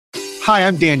Hi,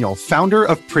 I'm Daniel, founder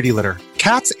of Pretty Litter.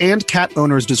 Cats and cat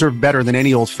owners deserve better than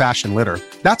any old-fashioned litter.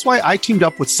 That's why I teamed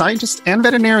up with scientists and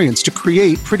veterinarians to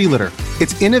create Pretty Litter.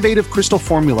 Its innovative crystal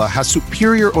formula has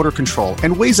superior odor control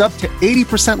and weighs up to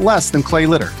 80% less than clay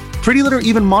litter. Pretty Litter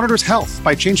even monitors health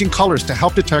by changing colors to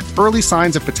help detect early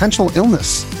signs of potential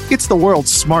illness. It's the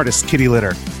world's smartest kitty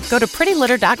litter. Go to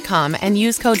prettylitter.com and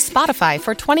use code SPOTIFY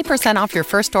for 20% off your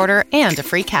first order and a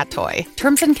free cat toy.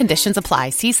 Terms and conditions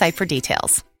apply. See site for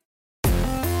details.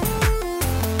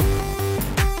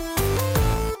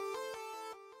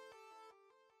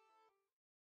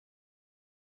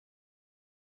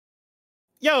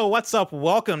 Yo, what's up?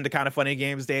 Welcome to Kind of Funny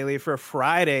Games Daily for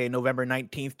Friday, November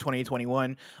 19th,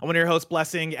 2021. I'm one of your hosts,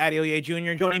 Blessing Adeoye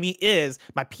Jr. Joining me is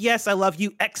my PS I Love You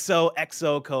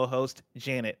XOXO co-host,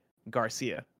 Janet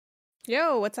Garcia.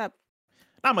 Yo, what's up?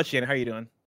 Not much, Janet. How are you doing?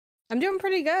 I'm doing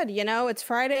pretty good. You know, it's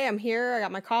Friday. I'm here. I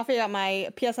got my coffee. I got my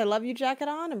PS I Love You jacket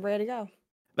on. I'm ready to go.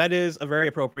 That is a very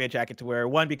appropriate jacket to wear.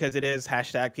 One, because it is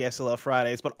hashtag PS I Love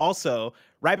Fridays, but also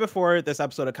right before this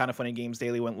episode of Kind of Funny Games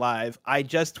Daily went live, I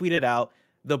just tweeted out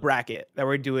the bracket that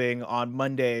we're doing on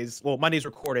Monday's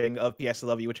recording of PS I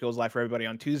Love You, which goes live for everybody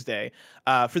on Tuesday,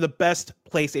 for the best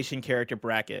PlayStation character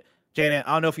bracket. Janet,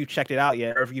 I don't know if you've checked it out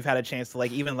yet or if you've had a chance to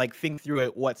even think through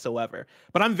it whatsoever,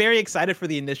 but I'm very excited for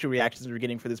the initial reactions we're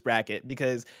getting for this bracket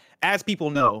because, as people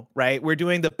know, right, we're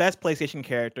doing the best PlayStation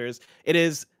characters. It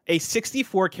is a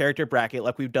 64 character bracket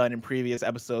like we've done in previous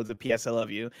episodes of PS I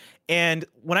Love You. And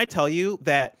when I tell you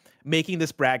that making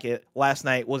this bracket last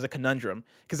night was a conundrum,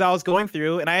 because I was going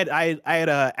through and I had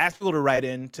asked people to write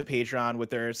in to Patreon with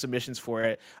their submissions for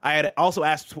it. I had also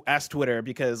asked Twitter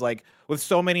because with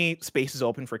so many spaces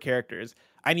open for characters,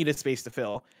 I needed space to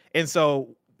fill. And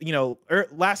so,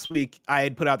 last week I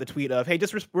had put out the tweet of, hey,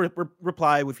 just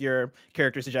reply with your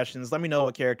character suggestions. Let me know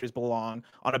what characters belong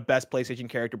on a best PlayStation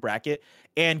character bracket.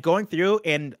 And going through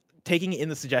and taking in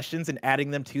the suggestions and adding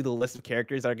them to the list of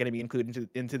characters that are going to be included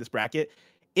into this bracket,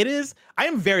 I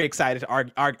am very excited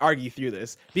to argue through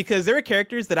this because there are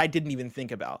characters that I didn't even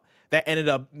think about that ended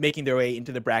up making their way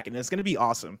into the bracket, and it's going to be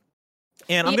awesome.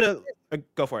 And I'm going to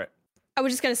go for it. I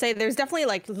was just going to say, there's definitely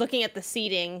looking at the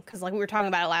seating, because we were talking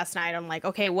about it last night. I'm like,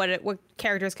 okay, what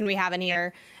characters can we have in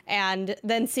here? And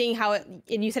then seeing how and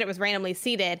you said it was randomly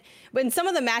seated, but in some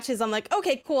of the matches, I'm like,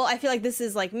 okay, cool. I feel like this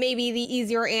is maybe the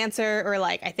easier answer, or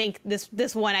I think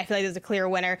this one, I feel like there's a clear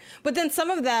winner. But then some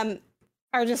of them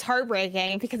are just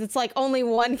heartbreaking because it's only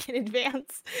one can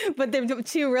advance, but they're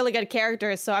two really good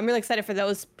characters. So I'm really excited for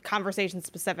those conversations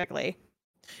specifically.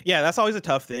 Yeah, that's always a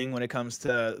tough thing when it comes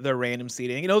to the random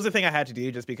seeding. It was the thing I had to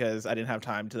do just because I didn't have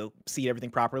time to seed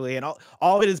everything properly. And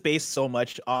all of it is based so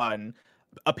much on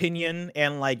opinion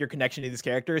and your connection to these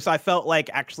characters. So I felt like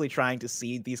actually trying to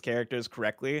seed these characters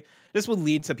correctly this would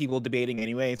lead to people debating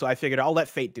anyway. So I figured I'll let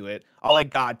fate do it. I'll let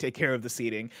God take care of the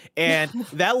seeding. And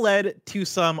that led to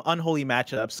some unholy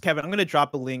matchups. Kevin, I'm going to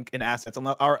drop a link in assets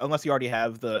unless you already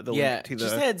have the link to the...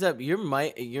 Just a heads up, your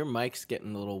mic's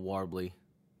getting a little warbly.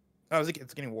 Oh,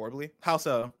 it's getting warbly? How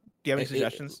so? Do you have any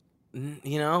suggestions? I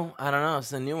don't know.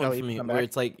 It's a new one for me where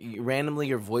it's randomly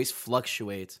your voice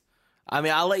fluctuates. I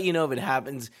mean, I'll let you know if it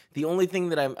happens. The only thing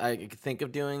that I could think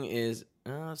of doing is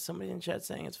somebody in chat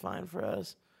saying it's fine for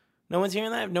us. No one's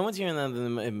hearing that? If no one's hearing that,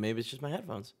 then maybe it's just my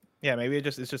headphones. Yeah, maybe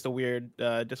it's just a weird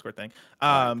Discord thing.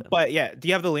 But yeah, do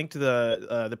you have the link to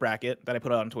the bracket that I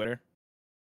put out on Twitter?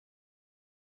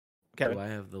 Kevin? Do I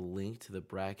have the link to the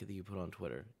bracket that you put on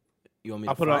Twitter? You want me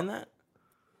to find that?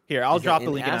 Here, I'll drop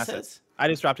the link in assets. I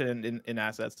just dropped it in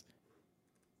assets.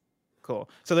 Cool.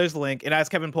 So there's the link, and as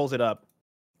Kevin pulls it up,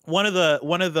 one of the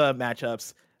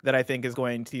matchups that I think is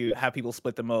going to have people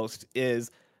split the most is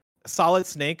Solid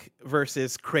Snake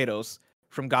versus Kratos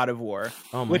from God of War,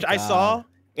 which I saw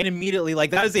and immediately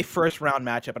that is a first round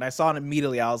matchup, and I saw it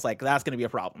immediately. I was like, that's going to be a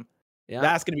problem. Yeah,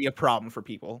 that's going to be a problem for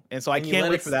people, and so I can't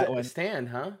wait for that one. Stand,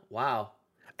 huh? Wow.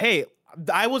 Hey,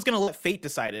 I was gonna let fate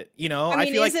decide it. I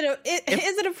mean, is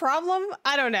it a problem?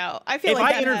 I don't know. I feel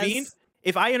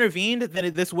if I intervened,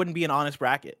 then this wouldn't be an honest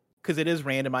bracket because it is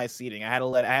randomized seeding. I had to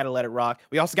let it rock.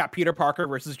 We also got Peter Parker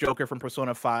versus Joker from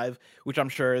Persona 5, which I'm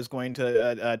sure is going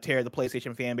to tear the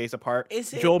PlayStation fan base apart.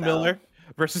 Joel Miller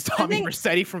versus Tommy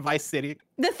Vercetti from Vice City.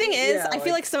 The thing is, I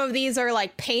feel like some of these are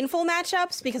painful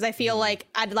matchups because I feel like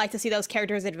I'd like to see those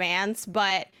characters advance,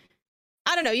 but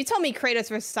I don't know. You told me Kratos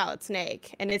versus Solid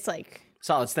Snake, and it's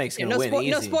Solid Snake's gonna win easy.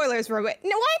 No spoilers for it.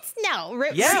 No, what? No.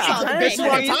 That's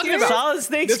what I'm talking about. Solid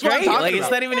Snake's great.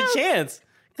 It's not even a chance.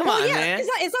 Come on, man.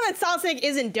 It's not that Solid Snake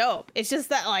isn't dope. It's just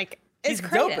that it's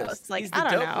Kratos. He's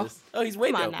I don't know. Oh, he's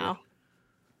way dope. Now.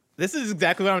 This is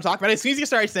exactly what I'm talking about. As soon as you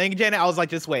started saying, Janet, I was like,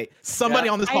 just wait. Somebody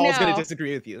on this call is going to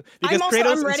disagree with you. Because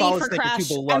Kratos and Solid Snake are two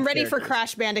beloved I'm ready for characters.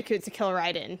 Crash Bandicoot to kill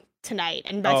Raiden tonight.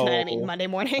 And by tonight, I mean Monday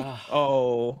morning.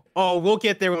 We'll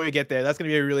get there when we get there. That's going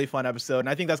to be a really fun episode. And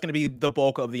I think that's going to be the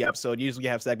bulk of the episode. Usually you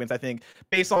have segments. I think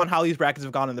based on how these brackets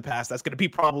have gone in the past, that's going to be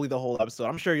probably the whole episode.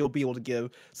 I'm sure you'll be able to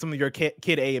give some of your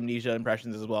Kid A amnesia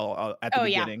impressions as well at the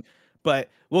beginning. Yeah.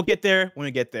 But we'll get there when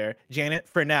we get there. Janet,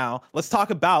 for now, let's talk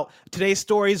about today's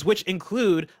stories, which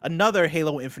include another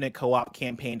Halo Infinite co-op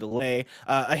campaign delay,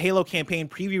 a Halo campaign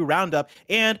preview roundup,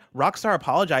 and Rockstar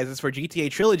apologizes for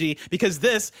GTA Trilogy because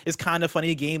this is Kinda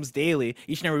Funny Games Daily.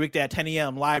 Each and every weekday at 10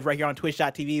 a.m. live right here on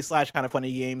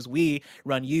twitch.tv/kindafunnygames. We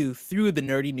run you through the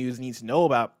nerdy news you need to know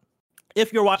about.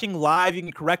 If you're watching live, you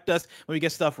can correct us when we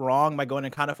get stuff wrong by going to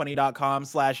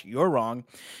kindafunny.com/you're wrong.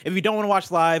 If you don't want to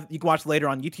watch live, you can watch later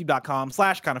on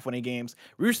youtube.com/kindafunnygames,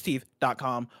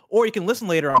 roosterteeth.com, or you can listen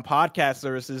later on podcast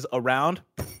services around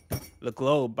the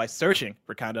globe by searching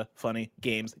for Kinda Funny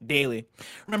Games Daily.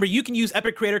 Remember, you can use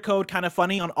Epic Creator Code Kinda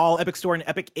Funny on all Epic Store and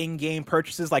Epic in-game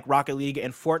purchases like Rocket League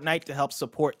and Fortnite to help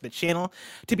support the channel.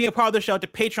 To be a part of the show, to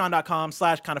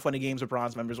patreon.com/kindafunnygames with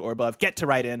bronze members or above, get to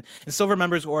write in, and silver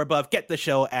members or above, get the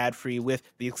show ad-free with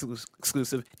the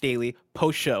exclusive daily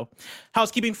post show.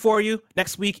 Housekeeping for you,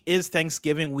 next week is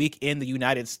Thanksgiving week in the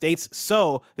United States,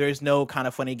 so there is no Kinda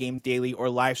Funny Games Daily or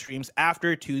live streams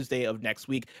after Tuesday of next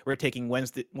week. We're taking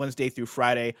Wednesday through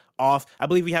Friday off. I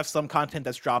believe we have some content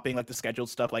that's dropping, like the scheduled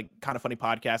stuff, like Kinda Funny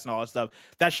podcast and all that stuff.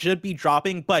 That should be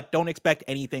dropping, but don't expect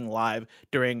anything live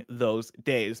during those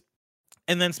days.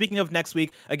 And then speaking of next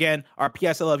week, again, our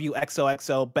PSLFU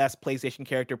XOXO Best PlayStation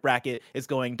Character Bracket is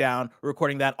going down. We're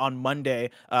recording that on Monday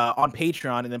on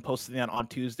Patreon and then posting that on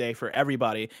Tuesday for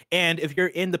everybody. And if you're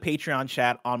in the Patreon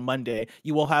chat on Monday,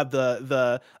 you will have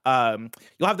the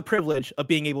privilege of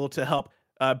being able to help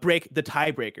break the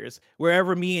tiebreakers.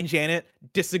 Wherever me and Janet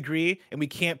disagree and we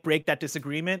can't break that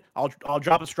disagreement, I'll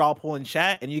drop a straw poll in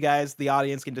chat, and you guys, the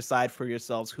audience, can decide for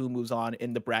yourselves who moves on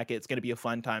in the bracket. It's going to be a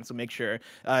fun time, so make sure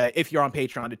if you're on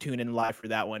Patreon to tune in live for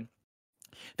that one.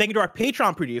 Thank you to our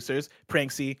Patreon producers,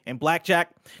 Pranksy and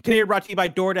Blackjack. Today we're brought to you by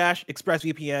DoorDash,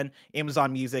 ExpressVPN,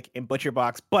 Amazon Music, and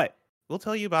ButcherBox, but we'll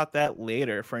tell you about that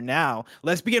later. For now,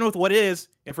 let's begin with what is,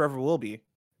 and forever will be,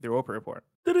 the Roper Report.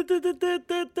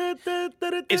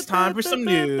 It's time for some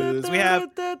news. We have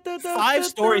 5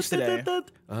 stories today.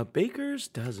 A baker's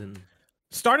dozen.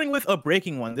 Starting with a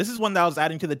breaking one. This is one that I was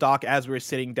adding to the doc as we were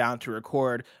sitting down to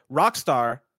record.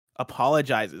 Rockstar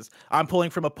apologizes. I'm pulling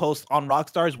from a post on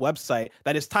Rockstar's website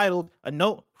that is titled "A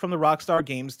Note from the Rockstar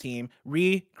Games Team,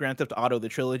 Grand Theft Auto: The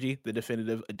Trilogy, the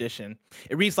Definitive Edition."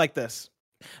 It reads like this.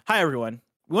 Hi, everyone.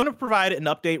 We want to provide an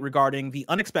update regarding the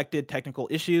unexpected technical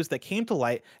issues that came to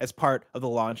light as part of the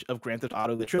launch of Grand Theft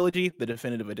Auto: The Trilogy, the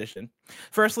Definitive Edition.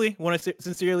 Firstly, we want to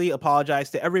sincerely apologize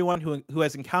to everyone who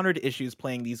has encountered issues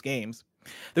playing these games.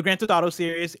 The Grand Theft Auto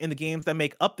series and the games that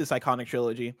make up this iconic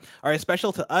trilogy are as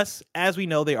special to us as we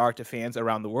know they are to fans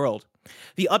around the world.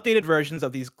 The updated versions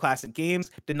of these classic games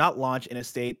did not launch in a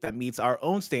state that meets our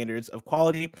own standards of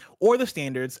quality or the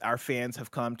standards our fans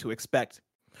have come to expect.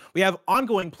 We have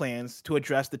ongoing plans to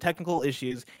address the technical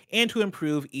issues and to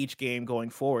improve each game going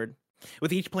forward.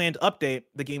 With each planned update,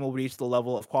 the game will reach the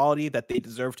level of quality that they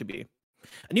deserve to be.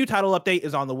 A new title update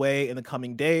is on the way in the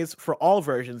coming days for all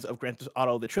versions of Grand Theft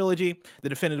Auto: The Trilogy, the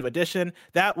Definitive Edition,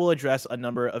 that will address a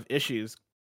number of issues.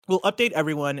 We'll update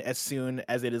everyone as soon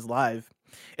as it is live.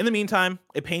 In the meantime,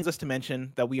 it pains us to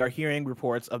mention that we are hearing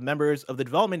reports of members of the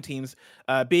development teams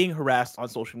being harassed on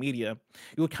social media.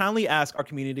 We would kindly ask our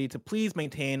community to please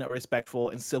maintain a respectful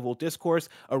and civil discourse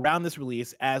around this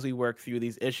release as we work through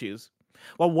these issues.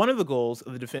 While one of the goals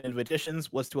of the Definitive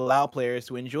Editions was to allow players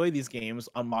to enjoy these games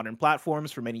on modern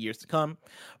platforms for many years to come,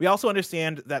 we also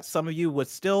understand that some of you would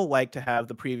still like to have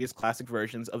the previous classic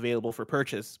versions available for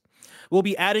purchase. We'll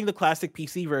be adding the classic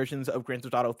PC versions of Grand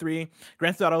Theft Auto 3,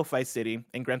 Grand Theft Auto Vice City,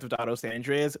 and Grand Theft Auto San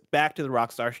Andreas back to the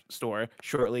Rockstar store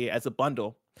shortly as a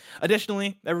bundle.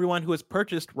 Additionally, everyone who has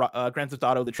purchased Grand Theft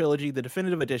Auto: The Trilogy, the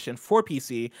Definitive Edition for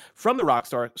PC from the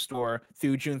Rockstar store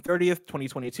through June 30th,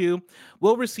 2022,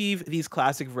 will receive these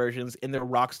classic versions in their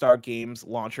Rockstar Games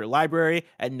launcher library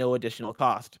at no additional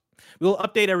cost. We will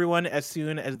update everyone as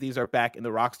soon as these are back in the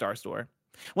Rockstar store.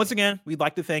 Once again, we'd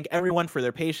like to thank everyone for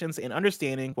their patience and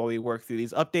understanding while we work through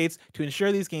these updates to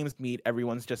ensure these games meet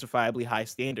everyone's justifiably high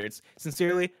standards.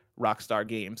 Sincerely, Rockstar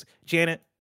Games. Janet,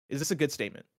 is this a good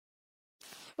statement?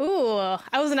 Ooh,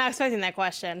 I was not expecting that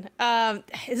question.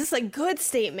 Is this a good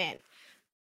statement?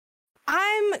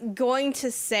 I'm going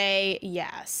to say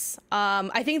yes.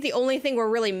 I think the only thing we're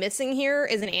really missing here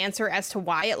is an answer as to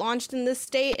why it launched in this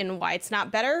state and why it's not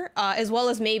better, as well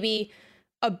as maybe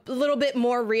a little bit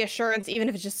more reassurance, even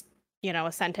if it's just,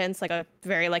 a sentence, like a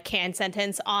very canned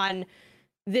sentence on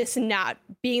this not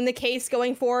being the case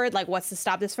going forward. Like, what's to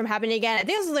stop this from happening again? I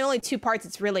think those are the only two parts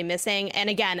it's really missing. And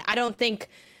again, I don't think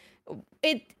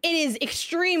it is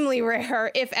extremely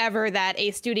rare, if ever, that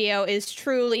a studio is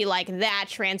truly that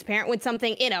transparent with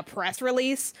something in a press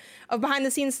release of behind the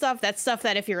scenes stuff. That's stuff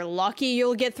that if you're lucky,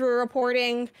 you'll get through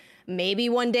reporting. Maybe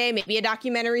one day, maybe a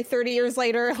documentary 30 years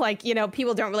later.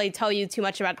 People don't really tell you too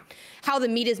much about how the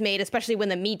meat is made, especially when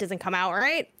the meat doesn't come out,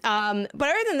 right? But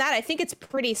other than that, I think it's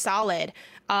pretty solid.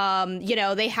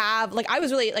 They have, I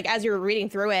was really, as you were reading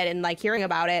through it and hearing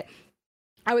about it,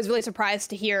 I was really surprised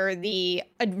to hear the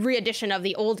re-edition of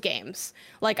the old games.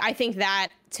 I think that,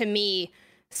 to me,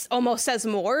 almost says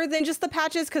more than just the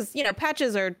patches, because,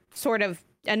 patches are sort of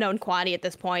a known quantity at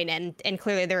this point, and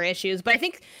clearly there are issues. But I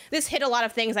think this hit a lot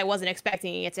of things I wasn't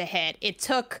expecting it to hit. It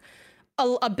took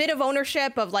a bit of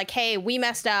ownership of hey, we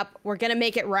messed up. We're going to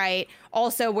make it right.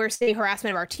 Also, we're seeing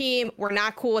harassment of our team. We're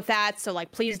not cool with that. So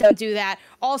please don't do that.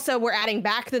 Also, we're adding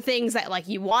back the things that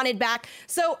you wanted back.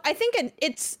 So I think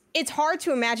it's hard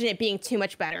to imagine it being too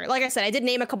much better. Like I said, I did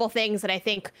name a couple things that I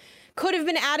think could have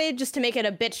been added just to make it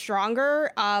a bit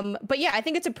stronger. But yeah, I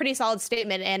think it's a pretty solid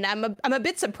statement, and I'm a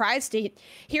bit surprised to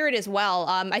hear it as well.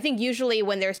 I think usually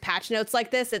when there's patch notes like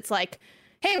this, it's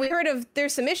hey, we heard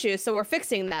there's some issues, so we're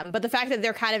fixing them. But the fact that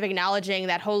they're kind of acknowledging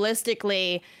that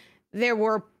holistically there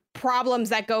were problems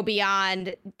that go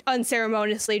beyond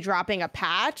unceremoniously dropping a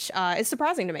patch is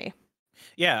surprising to me.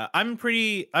 Yeah, I'm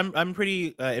pretty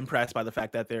impressed by the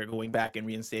fact that they're going back and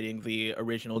reinstating the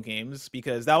original games,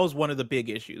 because that was one of the big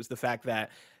issues. The fact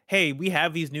that, hey, we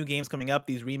have these new games coming up,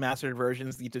 these remastered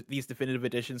versions, these definitive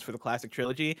editions for the classic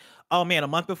trilogy. Oh man, a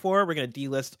month before, we're going to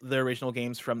delist the original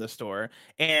games from the store.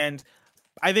 And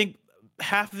I think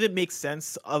half of it makes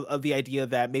sense of the idea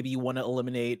that maybe you want to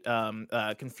eliminate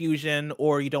confusion,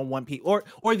 or you don't want people,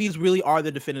 or these really are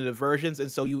the definitive versions, and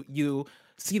so you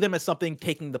see them as something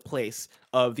taking the place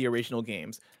of the original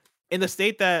games. In the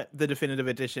state that the definitive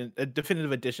edition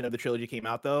of the trilogy came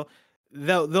out, though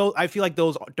I feel like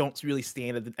those don't really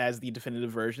stand as the definitive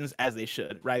versions as they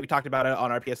should, right? We talked about it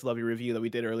on our PS11 review that we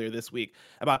did earlier this week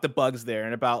about the bugs there,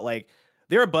 and about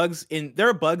there are bugs in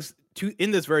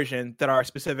this version that are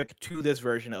specific to this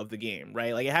version of the game,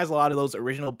 right? It has a lot of those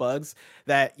original bugs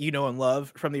that and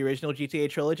love from the original GTA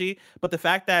trilogy, but the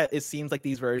fact that it seems like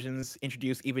these versions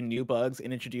introduce even new bugs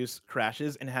and introduce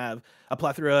crashes and have a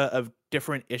plethora of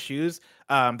different issues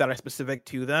that are specific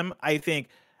to them, I think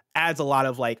adds a lot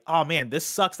of oh man, this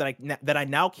sucks that I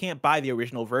now can't buy the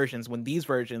original versions, when these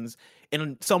versions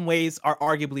in some ways are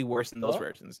arguably worse than those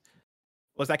versions.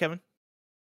 Was that Kevin?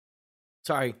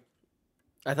 Sorry.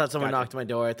 I thought someone knocked on my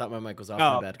door. I thought my mic was off.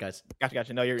 My bad, guys.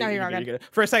 Gotcha. No, you're good.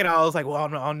 For a second, I was like, well,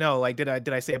 oh no, did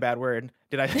I say a bad word?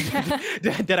 Did I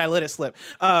did I let it slip?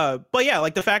 But yeah,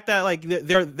 the fact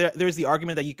that there's the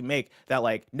argument that you can make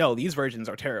that no, these versions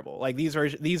are terrible.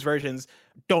 These versions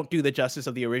don't do the justice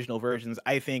of the original versions.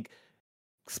 I think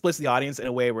splits the audience in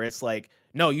a way where it's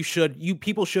no,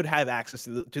 people should have access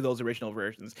to those original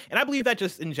versions. And I believe that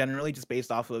just in generally, just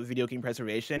based off of video game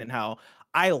preservation and how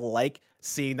I like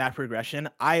seeing that progression.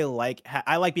 I like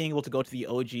being able to go to the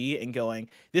OG and going,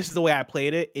 this is the way I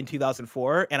played it in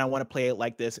 2004, and I want to play it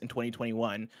like this in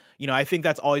 2021. I think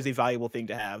that's always a valuable thing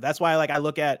to have. That's why I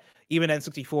look at even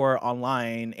N64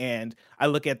 online, and I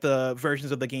look at the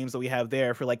versions of the games that we have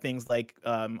there for things like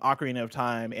Ocarina of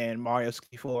Time and Mario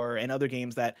 64 and other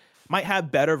games that might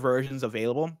have better versions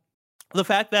available. The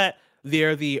fact that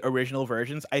they're the original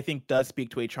versions, I think, does speak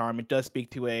to a charm. It does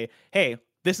speak to a, hey,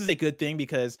 this is a good thing,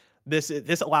 because this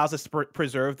allows us to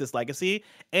preserve this legacy,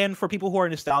 and for people who are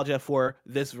nostalgia for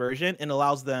this version, it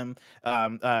allows them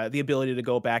the ability to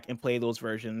go back and play those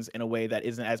versions in a way that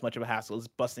isn't as much of a hassle as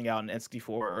busting out an N64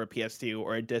 or a PS2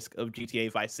 or a disc of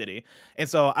GTA Vice City. And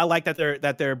so I like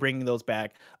that they're bringing those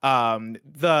back. Them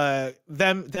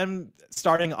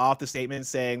starting off the statement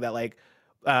saying that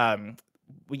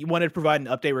we wanted to provide an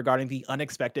update regarding the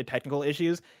unexpected technical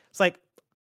issues. It's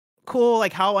cool.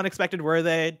 How unexpected were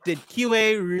they? Did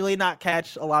QA really not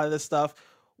catch a lot of this stuff?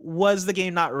 Was the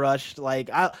game not rushed? A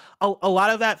lot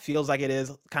of that feels like it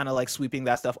is kind of sweeping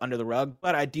that stuff under the rug.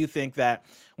 But I do think that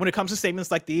when it comes to statements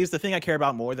like these, the thing I care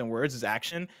about more than words is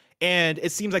action. And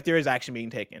it seems like there is action being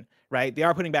taken, right? They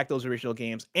are putting back those original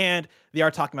games, and they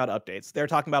are talking about updates. They're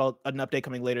talking about an update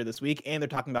coming later this week, and they're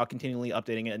talking about continually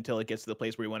updating it until it gets to the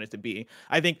place where we want it to be.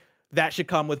 I think that should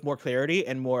come with more clarity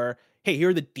and more, hey, here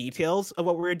are the details of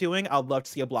what we're doing. I'd love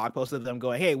to see a blog post of them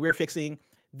going, hey, we're fixing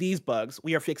these bugs.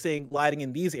 We are fixing lighting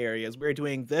in these areas. We're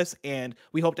doing this, and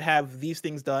we hope to have these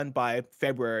things done by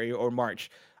February or March.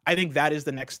 I think that is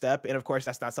the next step. And of course,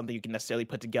 that's not something you can necessarily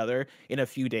put together in a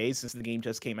few days since the game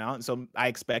just came out. And so I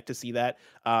expect to see that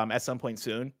at some point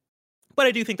soon. But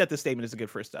I do think that this statement is a good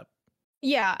first step.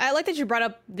 Yeah, I like that you brought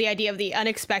up the idea of the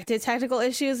unexpected technical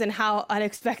issues and how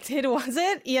unexpected was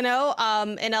it, you know?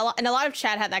 And a lot of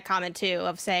chat had that comment too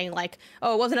of saying like,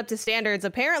 oh, it wasn't up to standards.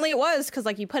 Apparently it was because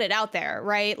like you put it out there,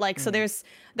 right? Like, so there's,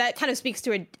 that kind of speaks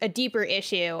to a deeper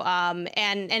issue.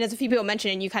 And as a few people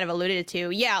mentioned, and you kind of alluded to,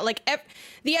 yeah, like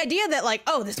the idea that like,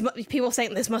 oh, people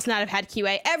saying this must not have had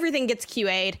QA. Everything gets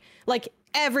QA'd. Like,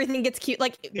 everything gets QA,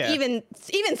 like even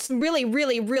really,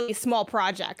 really, really small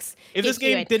projects. If this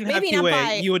game didn't have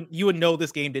QA, you would know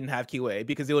this game didn't have QA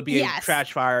because it would be a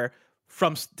trash fire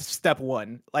from step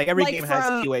one. Like every game has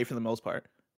QA for the most part.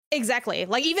 Exactly.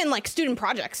 Like even like student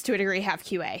projects to a degree have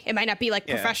QA. It might not be like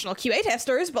professional QA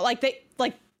testers, but like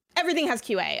everything has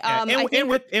QA.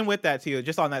 And with that too,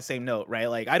 just on that same note, right?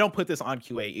 Like I don't put this on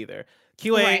QA either.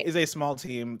 QA is a small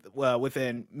team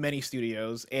within many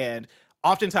studios, and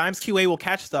oftentimes QA will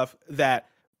catch stuff that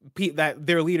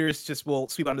their leaders just will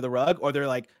sweep under the rug, or they're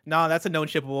like, nah, that's a known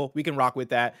shippable. We can rock with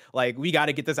that. Like, we got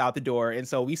to get this out the door. And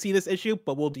so we see this issue,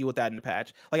 but we'll deal with that in the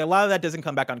patch. Like, a lot of that doesn't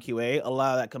come back on QA. A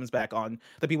lot of that comes back on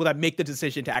the people that make the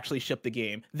decision to actually ship the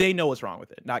game. They know what's wrong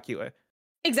with it, not QA.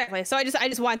 Exactly. So I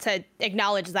just want to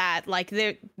acknowledge that like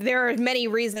there are many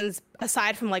reasons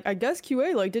aside from like I guess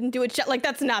QA like didn't do it like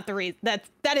that's not the reason.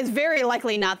 That is very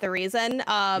likely not the reason.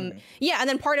 Yeah, and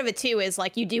then part of it too is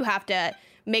like you do have to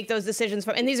make those decisions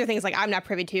and these are things like I'm not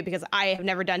privy to because I have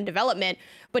never done development,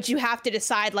 but you have to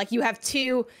decide like you have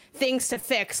two things to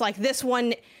fix. Like this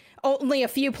one only a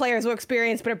few players will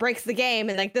experience, but it breaks the game.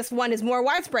 And like this one is more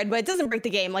widespread, but it doesn't break the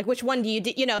game. Like which one do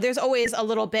you know, there's always a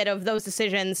little bit of those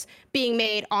decisions being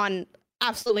made on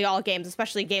absolutely all games,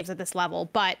 especially games at this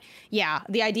level. But yeah,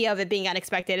 the idea of it being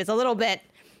unexpected is a little bit,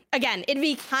 again, it'd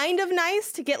be kind of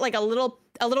nice to get like a little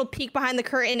peek behind the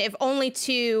curtain, if only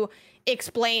to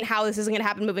explain how this isn't going to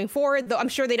happen moving forward, though I'm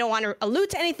sure they don't want to allude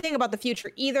to anything about the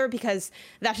future either, because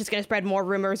that's just going to spread more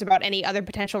rumors about any other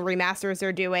potential remasters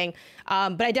they're doing.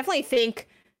 But I definitely think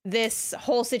this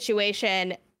whole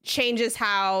situation changes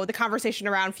how the conversation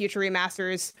around future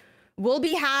remasters will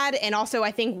be had, and also I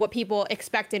think what people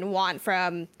expect and want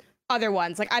from other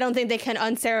ones. Like I don't think they can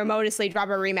unceremoniously drop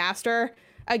a remaster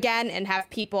again and have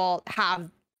people have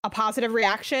a positive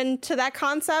reaction to that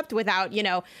concept without, you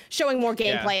know, showing more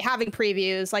gameplay, having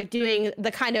previews, like doing the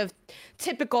kind of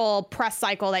typical press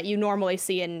cycle that you normally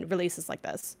see in releases like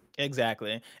this.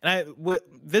 Exactly. And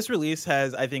this release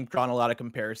has, I think, drawn a lot of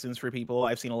comparisons for people.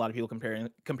 I've seen a lot of people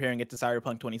comparing it to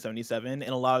Cyberpunk 2077,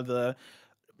 and a lot of the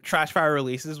trash fire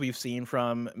releases we've seen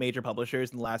from major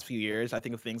publishers in the last few years. I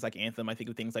think of things like Anthem. I think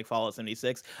of things like Fallout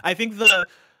 76. I think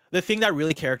the thing that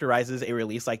really characterizes a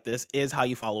release like this is how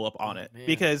you follow up on it.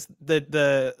 Because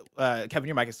the Kevin,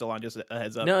 your mic is still on, just a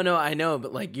heads up. No, I know,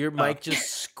 but like your mic just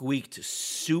squeaked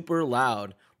super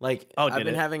loud. Like I've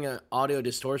been having an audio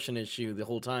distortion issue the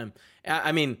whole time.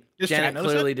 I mean, Janet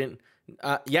clearly didn't.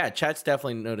 Yeah, chat's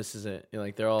definitely notices it.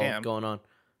 Like they're all going on.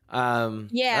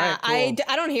 Yeah, right, cool.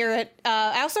 I don't hear it.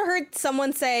 I also heard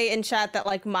someone say in chat that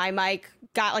like my mic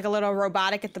got like a little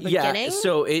robotic at the beginning. Yeah,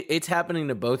 so it's happening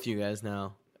to both you guys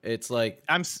now. It's like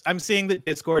I'm seeing the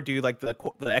Discord do like the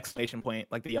exclamation point,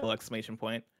 like the yellow exclamation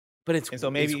point. But it's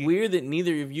weird that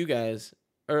neither of you guys,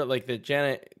 or like that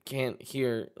Janet can't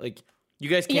hear. Like you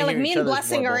guys can't hear each other. Yeah, like me and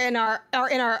Blessing are in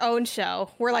our own show.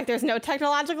 Where like there's no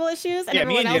technological issues, and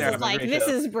everyone else is like, this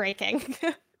is breaking.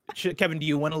 Kevin, do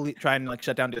you want to try and like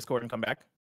shut down Discord and come back?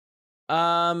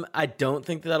 I don't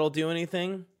think that'll do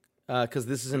anything because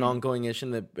this is an ongoing issue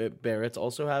that Barrett's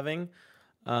also having.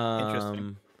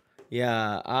 Interesting.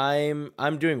 Yeah,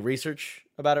 I'm doing research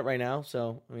about it right now,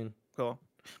 so I mean, cool.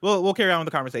 We'll carry on with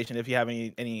the conversation. If you have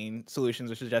any solutions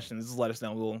or suggestions, let us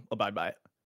know. We'll abide by it.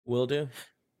 Will do.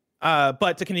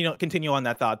 But to continue on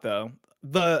that thought, though,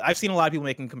 I've seen a lot of people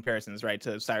making comparisons, right,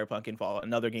 to Cyberpunk and Fallout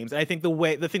and other games, and I think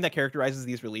the thing that characterizes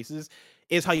these releases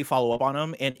is how you follow up on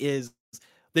them, and is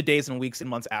the days and weeks and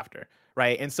months after,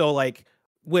 right? And so like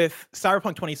with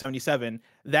Cyberpunk 2077,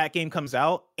 that game comes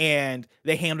out and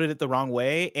they handled it the wrong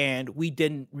way, and we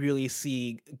didn't really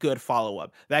see good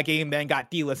follow-up. That game then got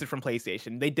delisted from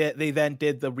PlayStation. They then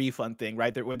did the refund thing,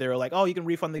 right? Where they were like, oh, you can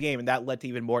refund the game, and that led to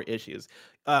even more issues.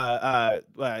 I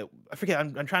forget.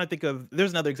 I'm trying to think of.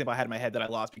 There's another example I had in my head that I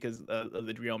lost because of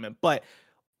the derailment. But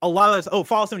a lot of this.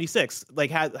 Fallout 76 like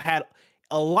had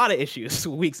a lot of issues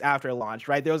weeks after launch,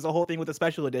 right? There was the whole thing with the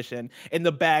special edition and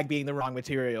the bag being the wrong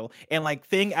material, and like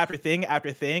thing after thing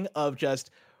after thing of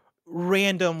just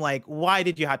random, like, why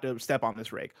did you have to step on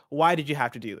this rig? Why did you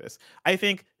have to do this? I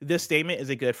think this statement is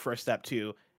a good first step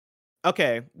to,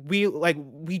 okay, we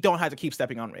don't have to keep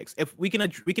stepping on rigs. If we can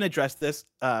address this,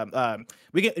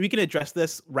 we can address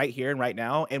this right here and right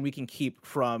now, and we can keep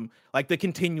from like the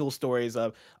continual stories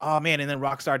of, oh man, and then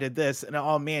Rockstar did this, and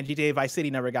oh man, GTA Vice City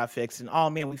never got fixed, and oh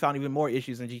man, we found even more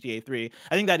issues in GTA 3.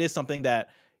 I think that is something that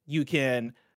you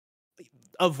can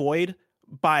avoid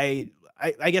by,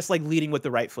 I guess, like leading with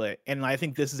the right foot, and I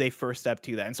think this is a first step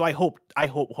to that. And so I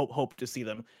hope to see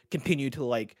them continue to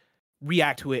like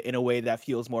react to it in a way that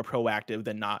feels more proactive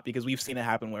than not, because we've seen it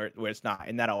happen where it's not,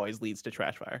 and that always leads to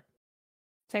trash fire.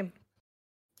 Same.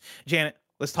 Janet,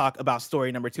 let's talk about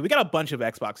story number 2. We got a bunch of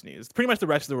Xbox news. Pretty much the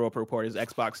rest of the Rope Report is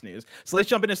Xbox news. So let's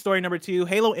jump into story number 2.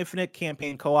 Halo Infinite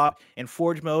campaign co-op and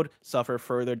Forge mode suffer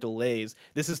further delays.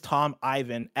 This is Tom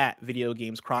Ivan at Video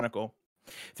Games Chronicle.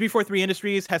 343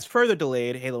 Industries has further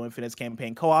delayed Halo Infinite's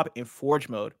campaign co-op in Forge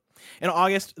mode. In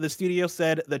August, the studio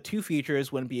said the 2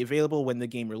 features wouldn't be available when the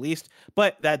game released,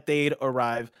 but that they'd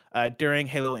arrive during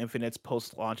Halo Infinite's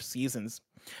post-launch seasons.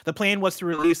 The plan was to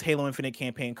release Halo Infinite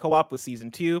campaign co-op with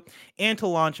Season 2 and to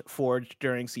launch Forge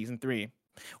during Season 3.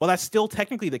 While that's still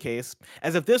technically the case,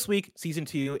 as of this week, Season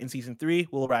 2 and Season 3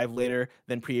 will arrive later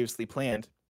than previously planned.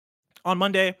 On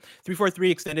Monday, 343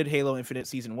 extended Halo Infinite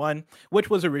Season 1, which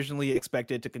was originally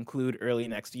expected to conclude early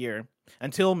next year,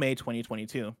 until May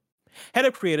 2022. Head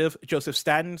of Creative, Joseph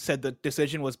Staten, said the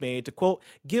decision was made to, quote,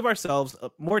 give ourselves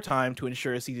more time to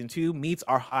ensure Season 2 meets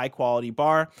our high-quality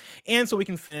bar, and so we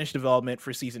can finish development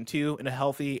for Season 2 in a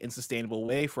healthy and sustainable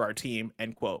way for our team,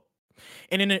 end quote.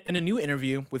 And in a new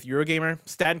interview with Eurogamer,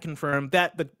 Staten confirmed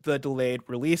that the delayed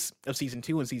release of Season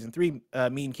 2 and Season 3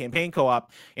 mean campaign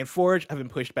co-op and Forge have been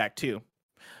pushed back too.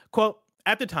 Quote,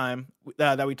 at the time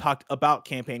that we talked about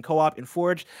campaign co-op in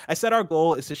Forge, I said our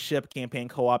goal is to ship campaign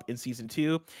co-op in Season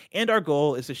 2, and our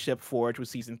goal is to ship Forge with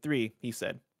Season 3, he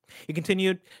said. He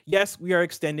continued, yes, we are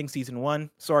extending Season 1,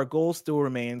 so our goal still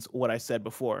remains what I said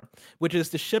before, which is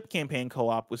to ship campaign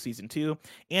co-op with Season 2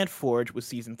 and Forge with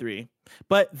Season 3.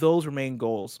 But those remain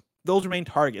goals. Those remain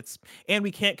targets, and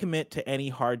we can't commit to any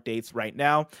hard dates right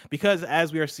now because,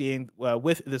 as we are seeing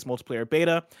with this multiplayer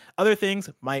beta, other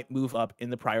things might move up in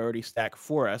the priority stack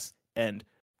for us, end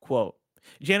quote.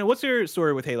 Janet, what's your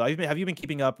story with Halo? Have you been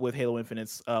keeping up with Halo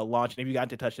Infinite's launch, and have you gotten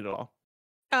to touch it at all?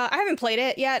 I haven't played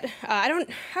it yet. I'm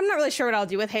not really sure what I'll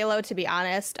do with Halo, to be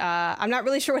honest. I'm not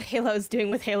really sure what Halo is doing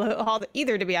with Halo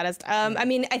either, to be honest. I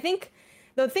mean, I think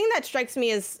the thing that strikes me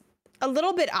as a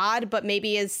little bit odd, but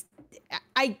maybe is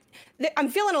I'm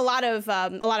feeling a lot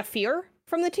of fear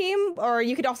from the team, or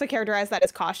you could also characterize that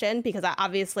as caution, because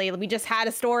obviously we just had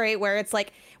a story where it's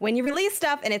like when you release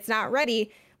stuff and it's not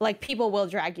ready, like people will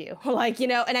drag you, like, you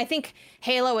know. And I think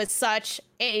Halo is such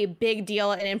a big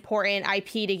deal and important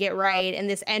IP to get right, and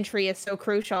this entry is so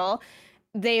crucial.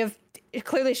 They have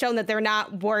clearly shown that they're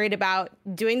not worried about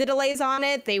doing the delays on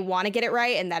it. They want to get it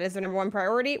right, and that is the number one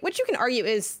priority, which you can argue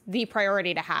is the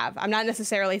priority to have. I'm not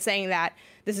necessarily saying that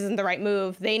this isn't the right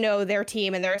move. They know their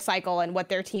team and their cycle and what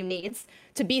their team needs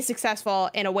to be successful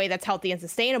in a way that's healthy and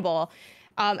sustainable.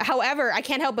 However, I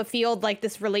can't help but feel like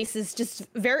this release is just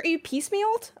very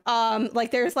piecemealed. Like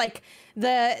there's like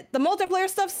the multiplayer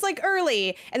stuff's like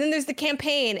early, and then there's the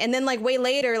campaign, and then like way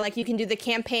later, like you can do the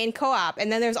campaign co-op,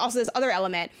 and then there's also this other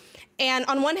element. And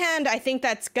on one hand, I think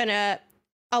that's gonna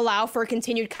allow for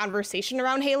continued conversation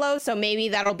around Halo. So maybe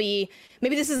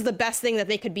this is the best thing that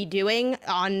they could be doing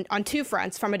on 2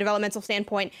 fronts, from a developmental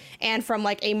standpoint and from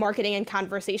like a marketing and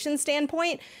conversation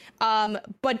standpoint.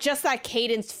 But just that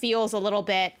cadence feels a little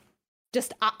bit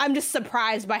I'm just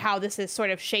surprised by how this is sort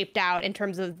of shaped out in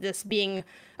terms of this being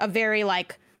a very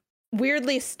like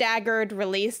weirdly staggered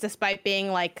release, despite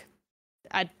being like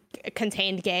a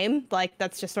contained game. Like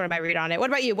that's just sort of my read on it. What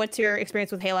about you? What's your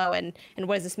experience with Halo, and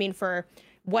what does this mean for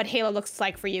what Halo looks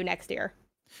like for you next year?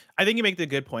 I think you make the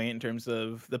good point in terms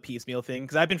of the piecemeal thing,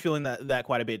 because I've been feeling that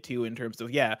quite a bit too, in terms of,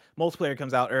 multiplayer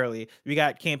comes out early. We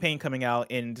got campaign coming out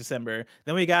in December.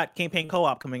 Then we got campaign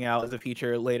co-op coming out as a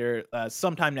feature later,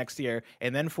 sometime next year,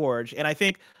 and then Forge. And I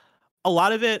think a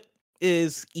lot of it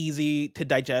is easy to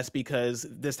digest because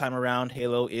this time around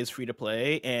Halo is free to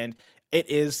play, and it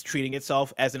is treating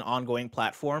itself as an ongoing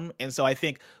platform. And so I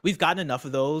think we've gotten enough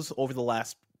of those over the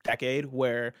last decade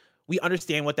where we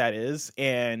understand what that is,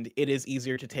 and it is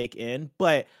easier to take in.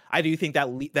 But I do think that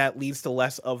that leads to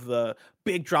less of the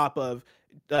big drop of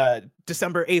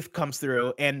December 8th comes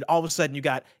through, and all of a sudden you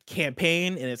got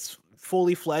campaign, and it's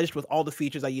fully fledged with all the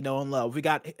features that you know and love. We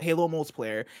got Halo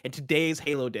multiplayer and today's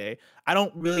Halo Day. I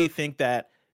don't really think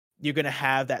that you're going to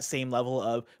have that same level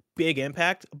of big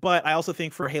impact, but I also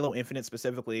think for Halo Infinite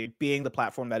specifically, being the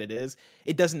platform that it is,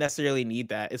 it doesn't necessarily need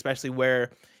that, especially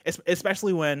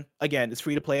when, again, it's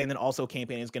free to play, and then also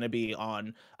campaign is going to be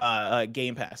on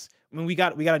Game Pass. I mean, we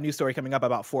got a news story coming up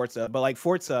about Forza, but like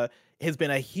Forza has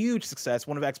been a huge success,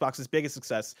 one of Xbox's biggest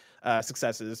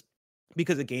successes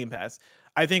because of Game Pass.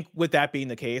 I think with that being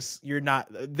the case,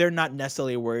 they're not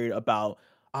necessarily worried about,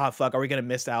 fuck, are we going to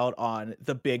miss out on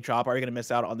the big drop? Are we going to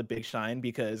miss out on the big shine?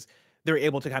 Because they're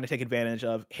able to kind of take advantage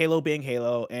of Halo being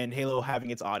Halo and Halo having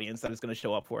its audience that is going to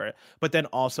show up for it, but then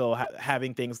also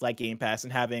having things like Game Pass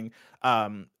and having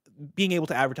being able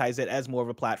to advertise it as more of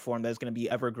a platform that's going to be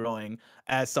ever growing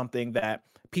as something that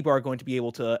people are going to be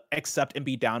able to accept and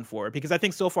be down for. Because I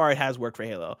think so far it has worked for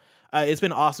Halo. It's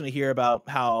been awesome to hear about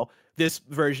how this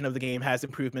version of the game has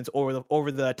improvements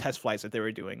over the test flights that they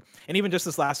were doing. And even just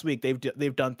this last week,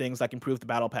 they've done things like improve the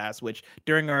battle pass, which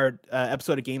during our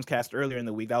episode of Gamescast earlier in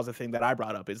the week, that was the thing that I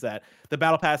brought up, is that the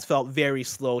battle pass felt very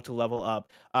slow to level up.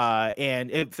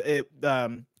 And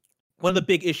one of the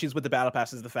big issues with the battle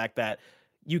pass is the fact that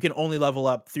you can only level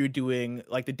up through doing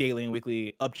like the daily and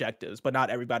weekly objectives, but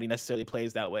not everybody necessarily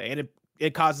plays that way. And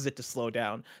it causes it to slow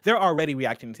down. They're already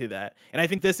reacting to that. And I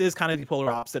think this is kind of the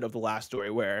polar opposite of the last story,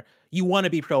 where you want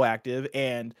to be proactive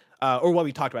and, or what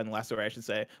we talked about in the last story, I should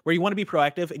say, where you want to be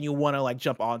proactive and you want to like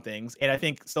jump on things. And I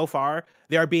think so far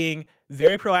they are being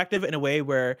very proactive in a way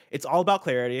where it's all about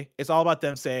clarity. It's all about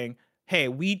them saying, hey,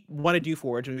 we want to do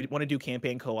Forge, we want to do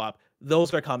campaign co-op.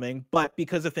 Those are coming, but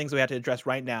because of things we have to address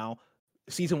right now,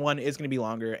 season 1 is going to be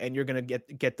longer and you're going to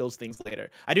get those things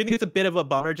later. I do think it's a bit of a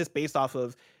bummer just based off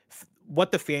of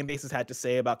what the fan base has had to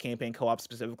say about campaign co-op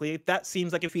specifically. That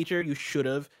seems like a feature you should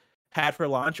have had for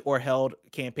launch or held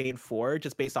campaign for,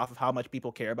 just based off of how much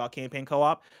people care about campaign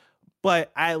co-op.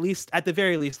 But I at the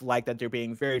very least like that they're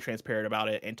being very transparent about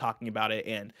it and talking about it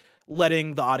and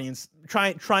letting the audience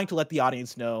trying to let the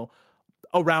audience know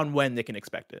around when they can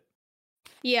expect it.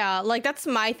 Yeah, like that's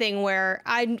my thing where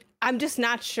I'm just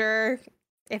not sure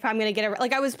if I'm gonna get it.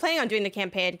 Like I was planning on doing the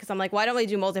campaign because I'm like, why don't we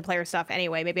do multiplayer stuff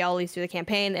anyway? Maybe I'll at least do the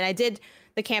campaign. And I did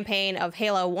the campaign of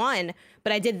Halo 1,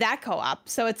 but I did that co-op.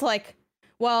 So it's like,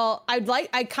 well,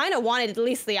 I kind of wanted at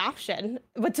least the option,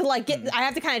 but to like I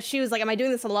have to kind of choose, like, am I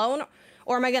doing this alone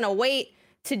or am I gonna wait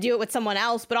to do it with someone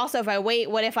else? But also if I wait,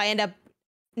 what if I end up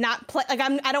not play, like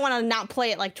I don't want to not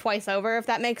play it like twice over, if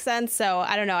that makes sense. So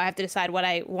I don't know. I have to decide what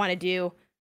I want to do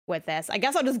with this. I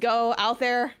guess I'll just go out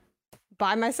there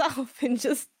by myself and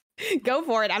just go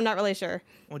for it. I'm not really sure.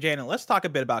 Well, Janet, let's talk a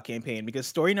bit about campaign, because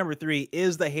story number 3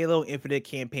 is the Halo Infinite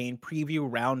campaign preview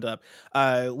roundup.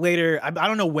 Later, I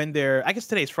don't know when I guess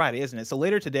today's Friday, isn't it? So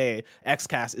later today,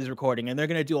 XCast is recording, and they're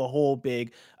going to do a whole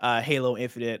big Halo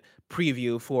Infinite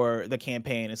preview for the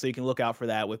campaign. And so you can look out for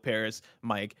that with Paris,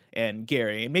 Mike, and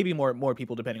Gary, and maybe more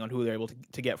people depending on who they're able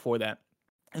to get for that.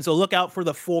 And so look out for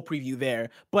the full preview there.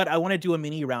 But I want to do a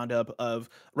mini roundup of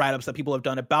write-ups that people have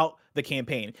done about the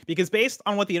campaign, because based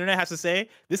on what the internet has to say,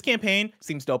 this campaign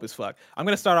seems dope as fuck. I'm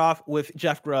going to start off with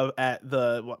Jeff Grubb at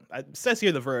it says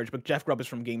here The Verge, but Jeff Grubb is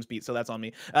from GamesBeat, so that's on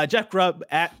me. Jeff Grubb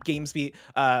at GamesBeat,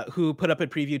 who put up a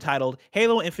preview titled,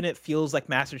 Halo Infinite feels like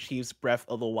Master Chief's Breath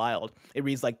of the Wild. It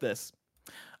reads like this.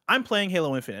 I'm playing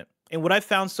Halo Infinite, and what I've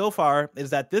found so far is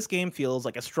that this game feels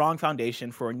like a strong foundation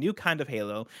for a new kind of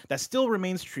Halo that still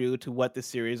remains true to what this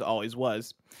series always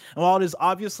was. And while it is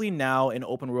obviously now an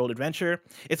open-world adventure,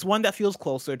 it's one that feels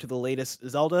closer to the latest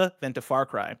Zelda than to Far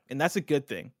Cry, and that's a good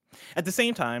thing. At the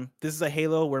same time, this is a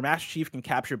Halo where Master Chief can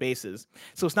capture bases,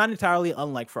 so it's not entirely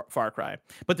unlike Far Cry.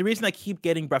 But the reason I keep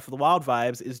getting Breath of the Wild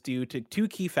vibes is due to 2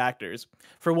 key factors.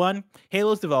 For one,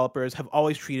 Halo's developers have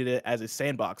always treated it as a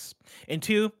sandbox. And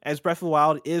 2, as Breath of the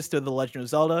Wild is to The Legend of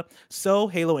Zelda, so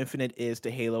Halo Infinite is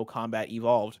to Halo Combat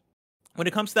Evolved. When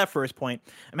it comes to that first point,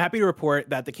 I'm happy to report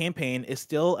that the campaign is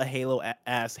still a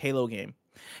Halo-ass Halo game.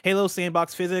 Halo's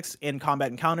sandbox physics and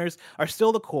combat encounters are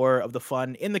still the core of the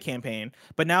fun in the campaign,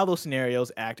 but now those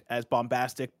scenarios act as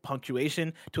bombastic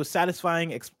punctuation to a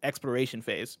satisfying exploration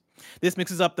phase. This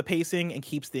mixes up the pacing and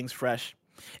keeps things fresh.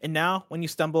 And now, when you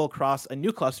stumble across a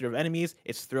new cluster of enemies,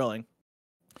 it's thrilling.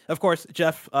 Of course,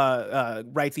 Jeff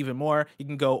writes even more. You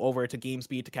can go over to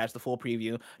GamesBeat to catch the full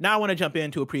preview. Now I want to jump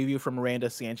into a preview from Miranda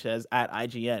Sanchez at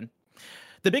IGN.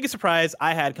 The biggest surprise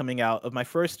I had coming out of my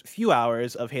first few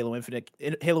hours of Halo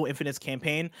Infinite's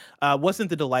campaign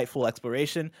wasn't the delightful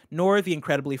exploration, nor the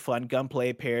incredibly fun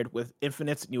gunplay paired with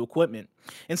Infinite's new equipment.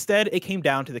 Instead, it came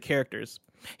down to the characters.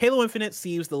 Halo Infinite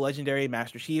sees the legendary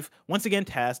Master Chief once again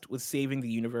tasked with saving the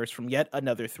universe from yet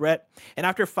another threat, and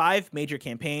after 5 major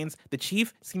campaigns, the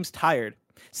Chief seems tired,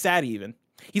 sad even.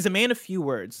 He's a man of few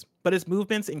words, but his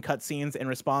movements in cutscenes in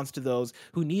response to those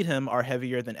who need him are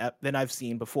heavier than I've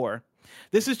seen before.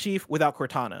 This is Chief without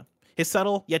Cortana. His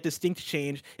subtle yet distinct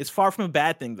change is far from a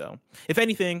bad thing, though. If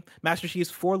anything, Master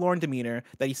Chief's forlorn demeanor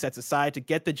that he sets aside to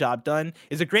get the job done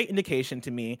is a great indication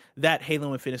to me that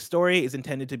Halo Infinite's story is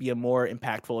intended to be a more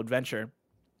impactful adventure.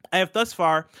 I have thus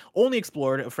far only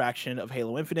explored a fraction of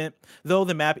Halo Infinite, though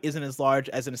the map isn't as large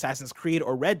as an Assassin's Creed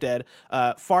or Red Dead.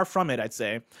 Far from it, I'd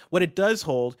say. What it does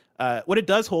hold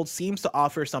seems to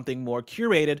offer something more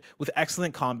curated with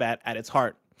excellent combat at its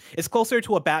heart. It's closer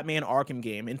to a Batman Arkham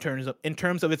game in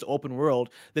terms of its open world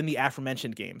than the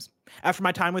aforementioned games. After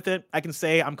my time with it, I can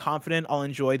say I'm confident I'll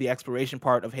enjoy the exploration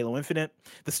part of Halo Infinite.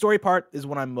 The story part is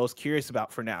what I'm most curious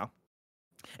about for now.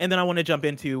 And then I want to jump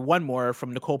into one more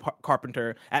from Nicole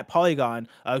Carpenter at Polygon,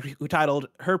 who titled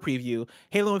her preview,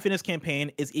 Halo Infinite's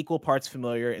campaign is equal parts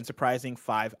familiar and surprising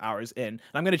 5 hours in. And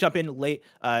I'm going to jump in late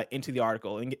into the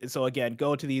article. And so again,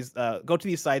 go to these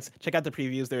sites, check out the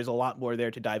previews. There's a lot more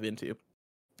there to dive into.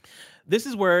 This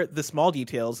is where the small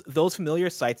details, those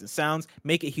familiar sights and sounds,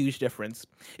 make a huge difference.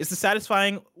 It's the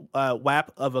satisfying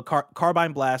whap of a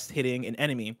carbine blast hitting an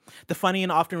enemy, the funny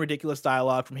and often ridiculous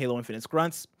dialogue from Halo Infinite's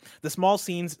grunts, the small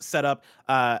scenes set up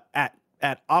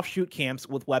at offshoot camps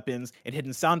with weapons and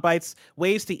hidden sound bites,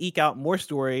 ways to eke out more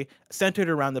story centered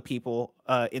around the people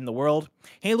in the world.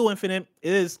 Halo Infinite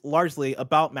is largely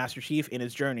about Master Chief in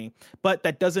his journey, but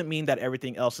that doesn't mean that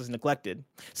everything else is neglected.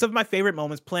 Some of my favorite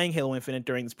moments playing Halo Infinite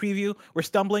during this preview were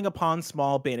stumbling upon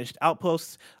small banished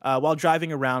outposts while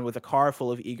driving around with a car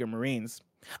full of eager Marines.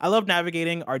 I love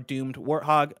navigating our doomed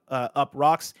Warthog up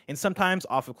rocks and sometimes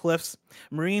off of cliffs,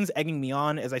 Marines egging me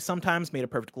on as I sometimes made a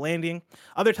perfect landing.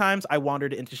 Other times I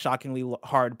wandered into shockingly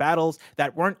hard battles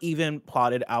that weren't even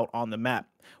plotted out on the map.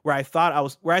 Where I thought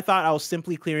I was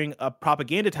simply clearing a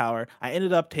propaganda tower, I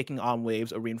ended up taking on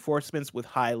waves of reinforcements with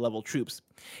high-level troops.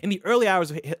 In the early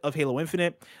hours of Halo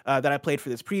Infinite that I played for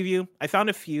this preview, I found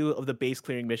a few of the base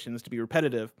clearing missions to be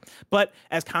repetitive. But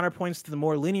as counterpoints to the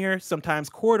more linear, sometimes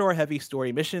corridor-heavy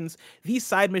story missions, these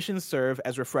side missions serve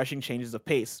as refreshing changes of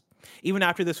pace. Even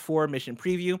after this 4-mission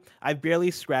preview, I've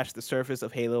barely scratched the surface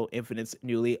of Halo Infinite's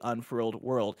newly unfurled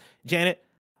world. Janet,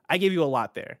 I gave you a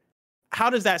lot there. How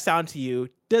does that sound to you?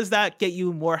 Does that get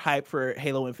you more hype for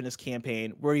Halo Infinite's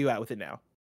campaign? Where are you at with it now?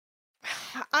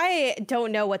 I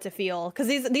don't know what to feel because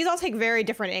these all take very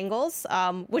different angles,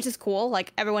 which is cool.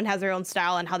 Like everyone has their own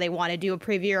style and how they want to do a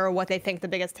preview or what they think the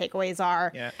biggest takeaways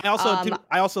are. Yeah,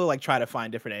 I also like try to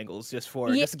find different angles just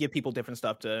to give people different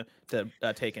stuff to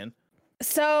take in.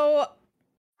 So,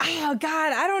 oh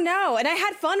God, I don't know. And I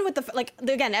had fun with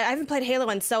again, I haven't played Halo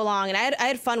in so long, and I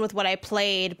had fun with what I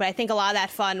played, but I think a lot of that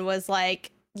fun was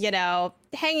like, you know,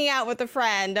 hanging out with a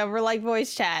friend over like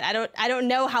voice chat. I don't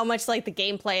know how much like the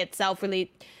gameplay itself really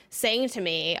saying to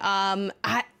me.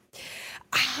 I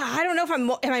don't know if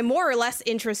am I more or less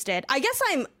interested. I guess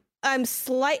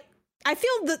I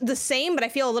feel the same, but I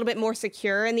feel a little bit more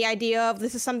secure in the idea of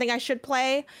this is something I should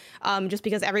play, just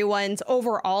because everyone's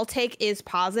overall take is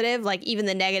positive. Like even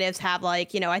the negatives have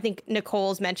like, you know, I think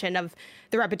Nicole's mention of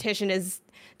the repetition is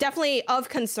definitely of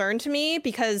concern to me,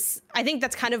 because I think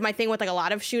that's kind of my thing with like a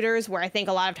lot of shooters, where I think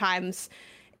a lot of times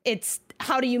it's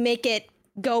how do you make it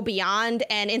go beyond,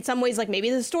 and in some ways like maybe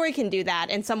the story can do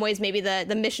that, in some ways maybe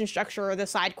the mission structure or the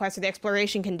side quest or the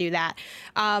exploration can do that.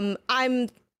 I'm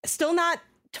still not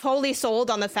totally sold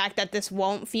on the fact that this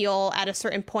won't feel at a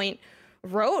certain point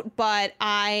rote, but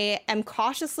I am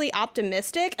cautiously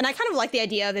optimistic, and I kind of like the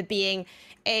idea of it being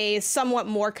a somewhat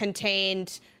more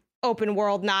contained open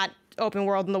world, not open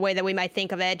world in the way that we might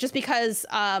think of it, just because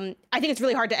I think it's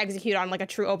really hard to execute on like a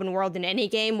true open world in any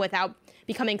game without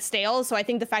becoming stale. So I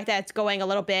think the fact that it's going a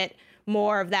little bit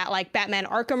more of that like Batman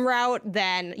Arkham route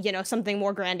than, you know, something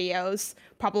more grandiose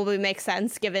probably makes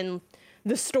sense given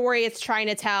the story it's trying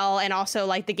to tell, and also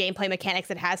like the gameplay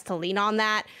mechanics it has to lean on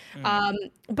that.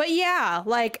 But yeah,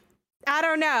 like, I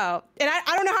don't know. And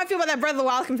I don't know how I feel about that Breath of the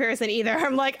Wild comparison either.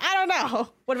 I'm like, I don't know.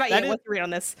 What about you? What's your read on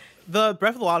this? The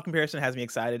Breath of the Wild comparison has me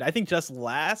excited. I think just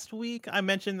last week I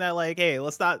mentioned that like, hey,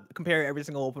 let's not compare every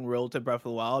single open world to Breath of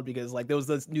the Wild, because like there was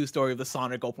this new story of the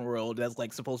Sonic open world that's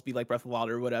like supposed to be like Breath of the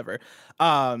Wild or whatever.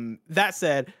 That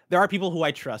said, there are people who I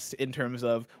trust in terms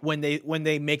of when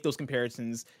they make those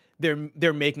comparisons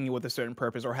they're making it with a certain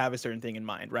purpose or have a certain thing in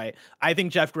mind, right? I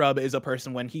think Jeff Grubb is a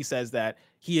person when he says that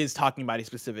he is talking about a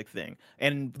specific thing,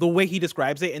 and the way he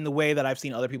describes it and the way that I've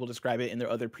seen other people describe it in their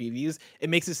other previews, it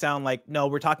makes it sound like, no,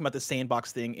 we're talking about the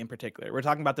sandbox thing in particular. We're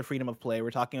talking about the freedom of play.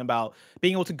 We're talking about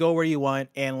being able to go where you want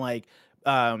and like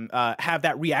have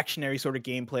that reactionary sort of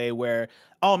gameplay where,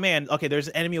 oh man, okay, there's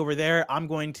an enemy over there, I'm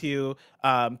going to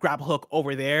grab a hook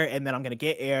over there, and then I'm gonna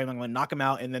get air, and I'm gonna knock them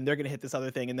out, and then they're gonna hit this other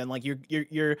thing, and then like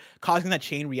you're causing that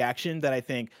chain reaction that I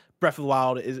think Breath of the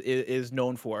Wild is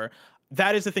known for.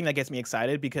 That is the thing that gets me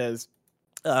excited, because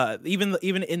even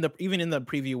in the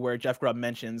preview where Jeff Grubb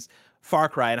mentions Far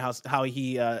Cry and how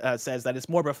he says that it's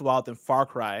more Breath of the Wild than Far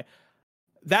Cry,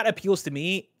 that appeals to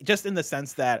me just in the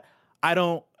sense that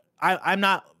I'm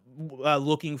not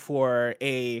looking for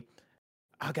a,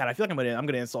 oh god, I feel like I'm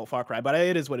gonna insult Far Cry, but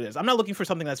it is what it is. I'm not looking for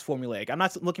something that's formulaic. I'm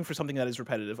not looking for something that is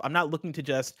repetitive. I'm not looking to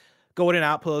just go to an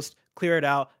outpost, clear it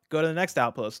out, go to the next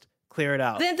outpost, clear it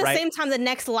out. Then at the same time, the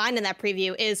next line in that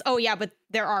preview is, oh yeah, but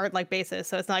there are like bases,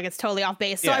 so it's not like it's totally off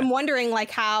base. So I'm wondering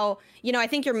like how, I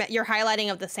think you're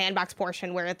highlighting of the sandbox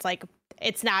portion where it's like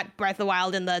it's not Breath of the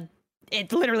Wild in the,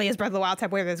 it literally is Breath of the Wild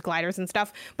type where there's gliders and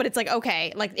stuff, but it's like,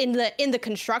 okay, like in the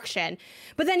construction.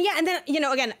 But then, and then,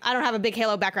 again, I don't have a big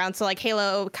Halo background. So like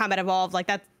Halo Combat Evolved, like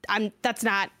that's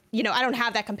not, I don't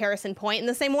have that comparison point in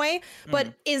the same way,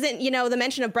 but isn't, the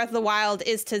mention of Breath of the Wild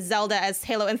is to Zelda as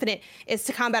Halo Infinite is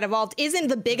to Combat Evolved. Isn't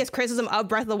the biggest criticism of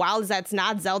Breath of the Wild is that it's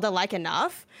not Zelda-like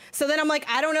enough? So then I'm like,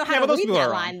 I don't know how to read that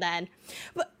line then.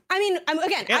 But I mean,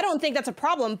 again, I don't think that's a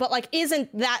problem, but like,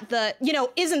 isn't that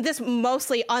isn't this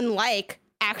mostly unlike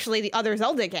actually the other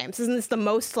Zelda games? Isn't this the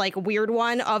most like weird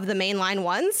one of the mainline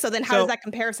ones? So then how does that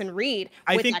comparison read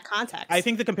with that context? I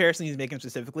think the comparison he's making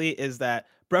specifically is that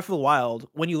Breath of the Wild,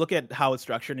 when you look at how it's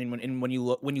structured and when you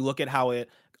look at how it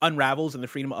unravels and the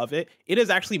freedom of it, it is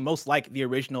actually most like the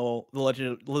original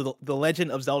the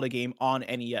Legend of Zelda game on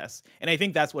NES. And I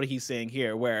think that's what he's saying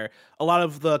here, where a lot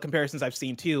of the comparisons I've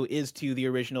seen too is to the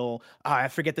original, I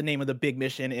forget the name of the big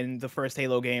mission in the first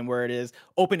Halo game, where it is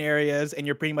open areas and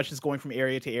you're pretty much just going from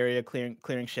area to area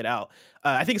clearing shit out.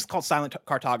 I think it's called Silent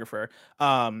Cartographer.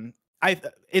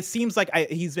 It seems like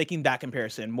he's making that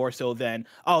comparison more so than,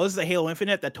 oh, this is a Halo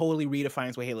Infinite that totally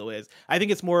redefines what Halo is. I think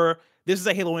it's more, this is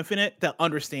a Halo Infinite that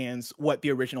understands what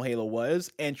the original Halo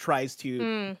was and tries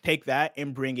to take that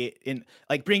and bring it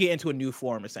into a new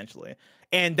form, essentially.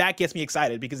 And that gets me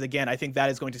excited because, again, I think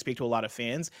that is going to speak to a lot of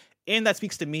fans. And that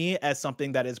speaks to me as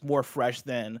something that is more fresh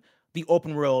than the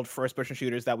open world first-person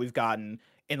shooters that we've gotten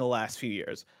in the last few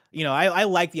years. I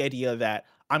like the idea that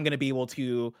I'm going to be able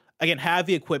to, again, have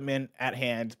the equipment at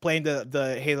hand, playing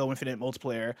the Halo Infinite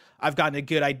multiplayer. I've gotten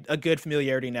a good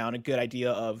familiarity now and a good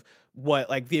idea of what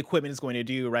like the equipment is going to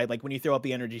do, right? Like when you throw up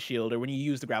the energy shield, or when you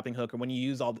use the grappling hook, or when you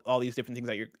use all these different things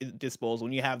at your disposal,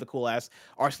 when you have the cool ass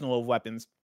arsenal of weapons.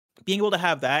 Being able to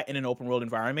have that in an open world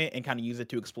environment and kind of use it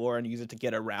to explore and use it to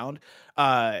get around,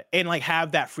 and like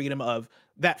have that freedom of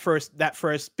that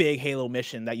first big Halo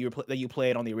mission that you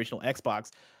played on the original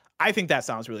Xbox, I think that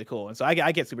sounds really cool, and so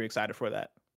I get super excited for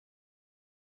that.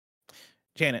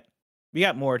 Janet, we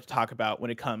got more to talk about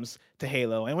when it comes to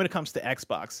Halo and when it comes to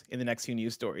Xbox in the next few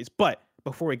news stories. But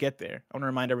before we get there, I want to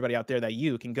remind everybody out there that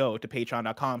you can go to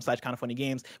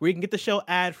patreon.com/kindoffunnygames where you can get the show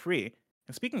ad-free.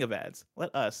 And speaking of ads,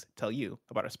 let us tell you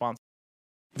about our sponsor.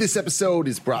 This episode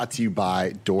is brought to you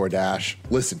by DoorDash.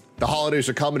 Listen, the holidays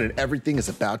are coming and everything is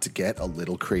about to get a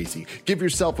little crazy. Give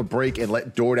yourself a break and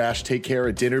let DoorDash take care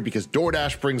of dinner, because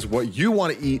DoorDash brings what you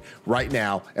want to eat right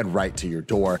now and right to your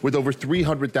door. With over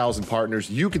 300,000 partners,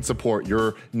 you can support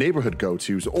your neighborhood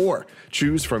go-tos or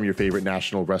choose from your favorite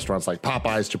national restaurants like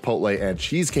Popeyes, Chipotle, and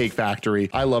Cheesecake Factory.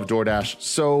 I love DoorDash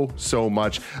so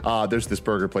much. There's this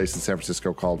burger place in San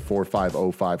Francisco called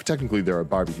 4505. Technically, they're a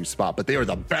barbecue spot, but they are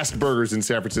the best burgers in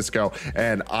San Francisco,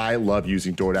 and I love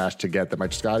using DoorDash to get them. I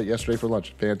just got it yesterday for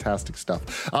lunch. Fantastic stuff.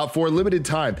 For a limited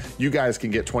time, you guys can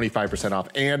get 25% off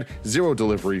and 0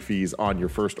 delivery fees on your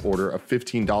first order of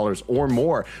 $15 or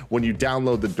more when you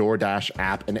download the DoorDash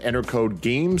app and enter code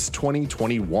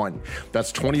GAMES2021.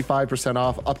 That's 25%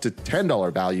 off up to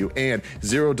 $10 value and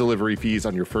 0 delivery fees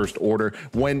on your first order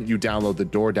when you download the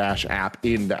DoorDash app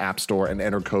in the App Store and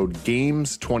enter code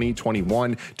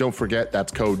GAMES2021. Don't forget,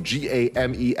 that's code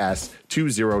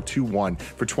GAMES2021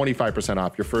 for 25%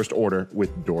 off your first order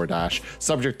with DoorDash.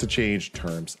 Subject to change,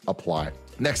 terms apply.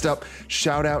 Next up,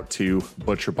 shout out to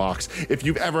ButcherBox. If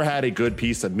you've ever had a good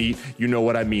piece of meat, you know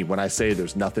what I mean when I say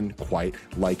there's nothing quite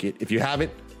like it. If you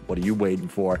haven't, What are you waiting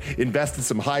for? Invest in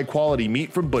some high-quality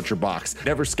meat from ButcherBox.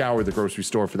 Never scour the grocery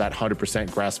store for that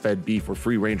 100% grass-fed beef or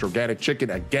free-range organic chicken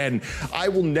again. I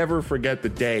will never forget the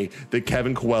day that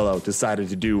Kevin Coelho decided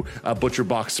to do a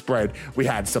ButcherBox spread. We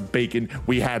had some bacon,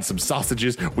 we had some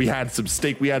sausages, we had some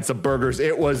steak, we had some burgers.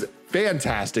 It was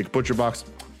fantastic. ButcherBox,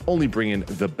 only bringing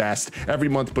the best. Every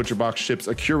month, ButcherBox ships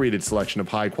a curated selection of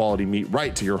high-quality meat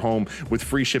right to your home with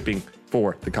free shipping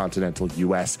for the continental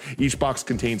US. Each box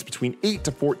contains between 8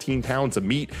 to 14 pounds of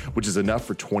meat, which is enough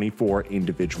for 24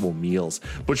 individual meals.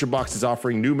 ButcherBox is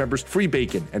offering new members free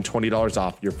bacon and $20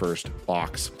 off your first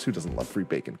box. Who doesn't love free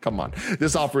bacon? Come on.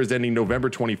 This offer is ending November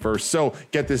 21st, so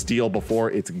get this deal before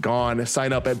it's gone.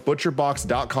 Sign up at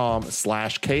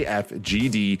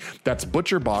butcherbox.com/KFGD. That's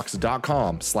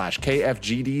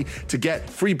butcherbox.com/KFGD to get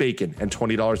free bacon and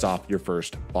 $20 off your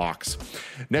first box.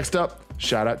 Next up,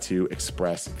 shout out to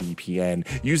ExpressVPN.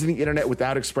 Using the internet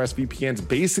without ExpressVPN is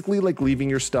basically like leaving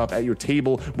your stuff at your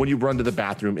table when you run to the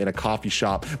bathroom in a coffee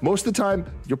shop. Most of the time,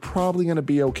 you're probably going to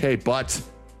be okay, but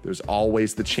there's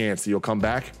always the chance that you'll come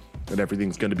back and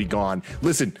everything's going to be gone.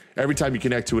 Listen, every time you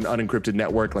connect to an unencrypted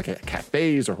network like at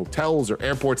cafes or hotels or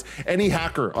airports, any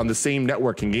hacker on the same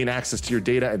network can gain access to your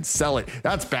data and sell it.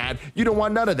 That's bad. You don't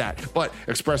want none of that. But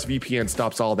ExpressVPN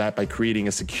stops all that by creating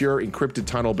a secure encrypted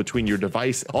tunnel between your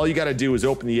device. All you got to do is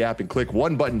open the app and click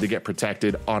one button to get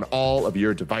protected on all of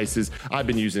your devices. I've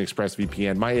been using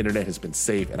ExpressVPN. My internet has been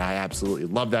safe, and I absolutely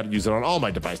love that. I use it on all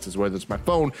my devices, whether it's my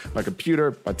phone, my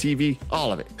computer, my TV,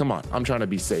 all of it. Come on, I'm trying to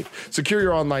be safe. Secure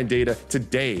your online data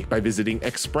today by visiting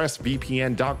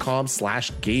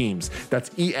expressvpn.com/games. That's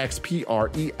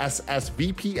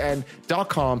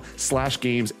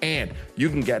expressvpn.com/games, and you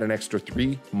can get an extra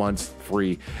 3 months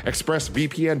free.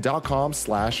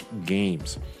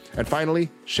 expressvpn.com/games. And finally,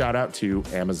 shout out to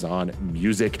Amazon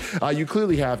Music. You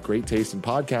clearly have great taste in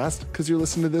podcasts because you're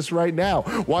listening to this right now.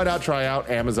 Why not try out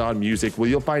Amazon Music? Well,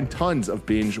 you'll find tons of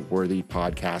binge-worthy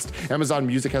podcasts. Amazon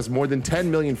Music has more than 10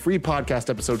 million free podcast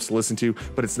episodes to listen to,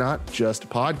 but it's not just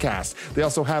podcasts. They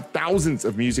also have thousands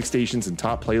of music stations and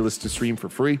top playlists to stream for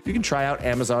free. You can try out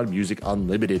Amazon Music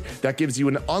Unlimited. That gives you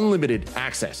an unlimited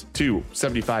access to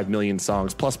 75 million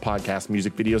songs, plus podcast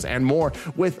music videos, and more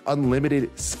with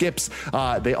unlimited skips.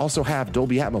 They also have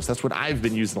Dolby Atmos. That's what I've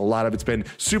been using a lot of. It's been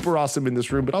super awesome in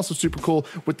this room, but also super cool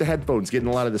with the headphones, getting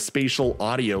a lot of the spatial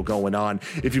audio going on.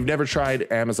 If you've never tried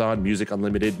Amazon Music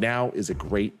Unlimited, now is a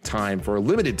great time. For a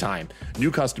limited time,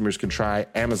 new customers can try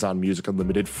Amazon Music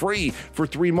Unlimited free for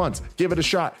 3 months. Give it a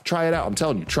shot. Try it out. I'm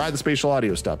telling you, try the spatial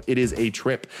audio stuff. It is a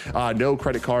trip. No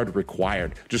credit card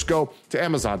required. Just go to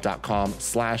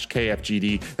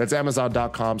amazon.com/KFGD. That's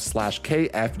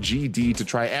amazon.com/KFGD to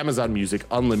try Amazon Music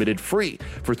Unlimited free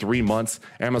for 3 months.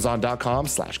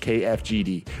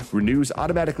 Amazon.com/KFGD. Renews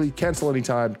automatically, cancel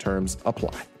anytime, terms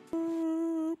apply.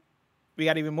 We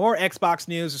got even more Xbox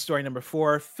news. Story number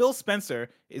 4. Phil Spencer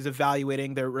is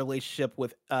evaluating their relationship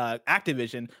with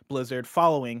Activision Blizzard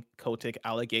following Kotick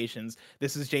allegations.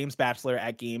 This is James Batchelor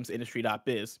at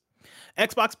GamesIndustry.biz.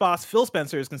 Xbox boss Phil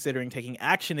Spencer is considering taking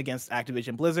action against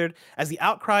Activision Blizzard as the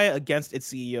outcry against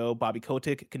its CEO, Bobby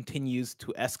Kotick, continues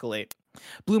to escalate.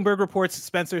 Bloomberg reports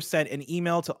Spencer sent an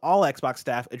email to all Xbox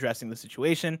staff addressing the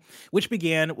situation, which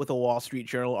began with a Wall Street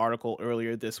Journal article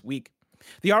earlier this week.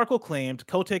 The article claimed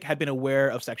Kotick had been aware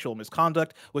of sexual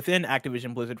misconduct within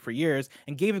Activision Blizzard for years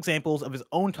and gave examples of his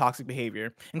own toxic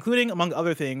behavior, including, among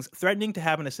other things, threatening to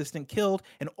have an assistant killed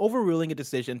and overruling a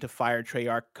decision to fire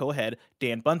Treyarch co-head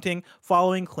Dan Bunting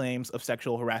following claims of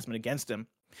sexual harassment against him.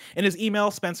 In his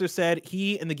email, Spencer said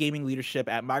he and the gaming leadership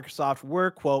at Microsoft were,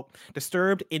 quote,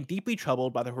 disturbed and deeply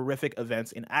troubled by the horrific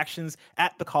events and actions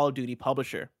at the Call of Duty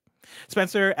publisher.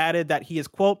 Spencer added that he is,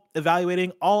 quote,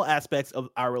 evaluating all aspects of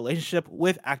our relationship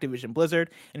with Activision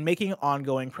Blizzard and making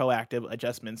ongoing proactive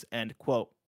adjustments, end quote.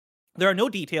 There are no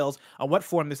details on what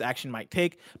form this action might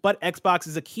take, but Xbox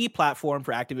is a key platform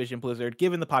for Activision Blizzard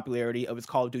given the popularity of its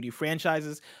Call of Duty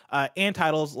franchises and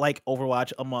titles like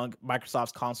Overwatch among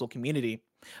Microsoft's console community.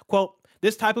 Quote,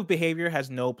 this type of behavior has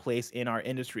no place in our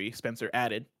industry, Spencer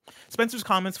added. Spencer's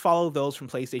comments follow those from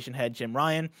PlayStation head Jim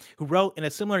Ryan, who wrote in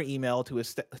a similar email to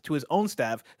his own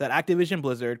staff that Activision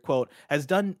Blizzard, quote, has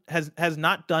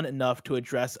not done enough to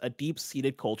address a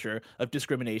deep-seated culture of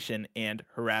discrimination and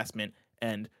harassment,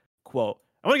 end quote.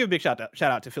 I want to give a big shout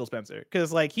out to Phil Spencer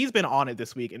because like he's been on it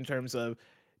this week in terms of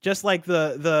just like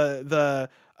the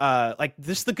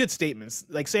just the good statements,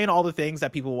 like saying all the things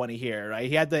that people want to hear, right?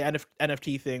 He had the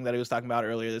NFT thing that he was talking about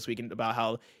earlier this week about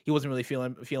how he wasn't really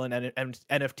feeling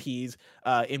NFTs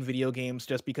in video games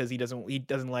just because he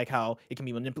doesn't like how it can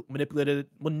be manipulative.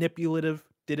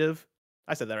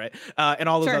 I said that right. And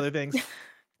all those other things.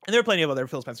 And there are plenty of other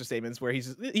Phil Spencer statements where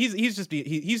he's just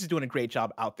doing a great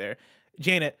job out there.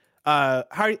 Janet, where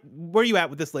are you at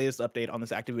with this latest update on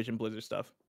this Activision Blizzard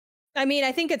stuff? I mean,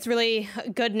 I think it's really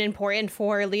good and important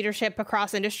for leadership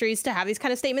across industries to have these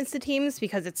kind of statements to teams,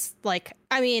 because it's like,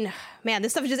 I mean, man,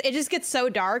 this stuff just gets so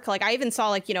dark. Like, I even saw,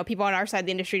 like, you know, people on our side of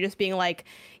the industry just being like,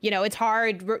 you know, it's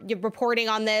hard reporting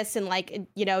on this and, like,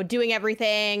 you know, doing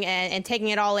everything and taking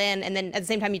it all in. And then at the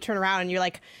same time, you turn around and you're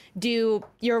like, do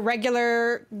the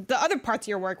other parts of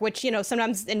your work, which, you know,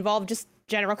 sometimes involve just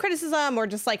general criticism or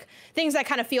just like things that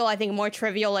kind of feel, I think, more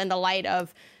trivial in the light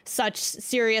of such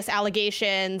serious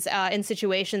allegations in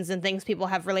situations and things people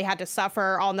have really had to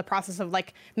suffer all in the process of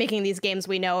like making these games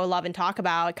we know, love, and talk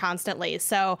about constantly.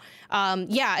 So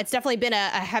yeah, it's definitely been a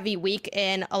heavy week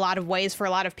in a lot of ways for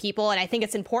a lot of people. And I think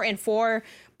it's important for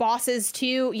bosses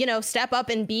to, you know, step up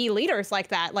and be leaders like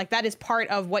that. Like, that is part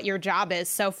of what your job is.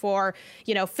 So for,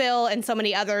 you know, Phil and so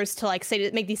many others to like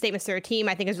make these statements to their team,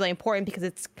 I think is really important, because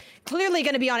it's clearly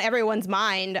going to be on everyone's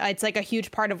mind. It's like a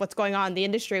huge part of what's going on in the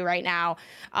industry right now.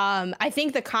 I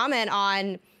think the comment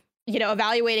on, you know,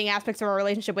 evaluating aspects of our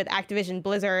relationship with Activision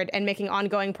Blizzard and making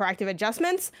ongoing proactive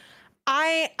adjustments,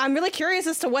 I'm really curious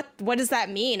as to what does that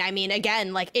mean? I mean,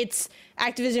 again, like, it's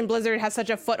Activision Blizzard has such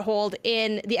a foothold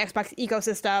in the Xbox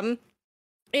ecosystem.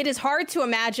 It is hard to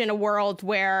imagine a world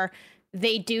where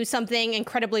they do something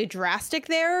incredibly drastic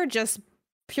there, just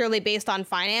purely based on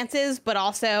finances. But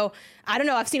also, I don't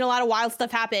know, I've seen a lot of wild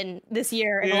stuff happen this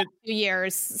year in the last few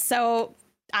years. So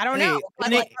I don't know.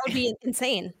 Like, that would be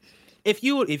insane. If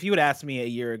you would ask me a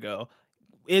year ago,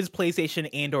 is PlayStation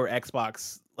and or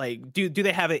Xbox, like, do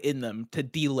they have it in them to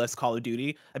delist Call of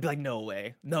Duty? I'd be like, no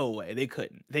way, they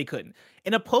couldn't.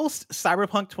 In a post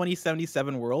Cyberpunk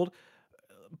 2077 world,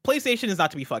 PlayStation is not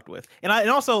to be fucked with, and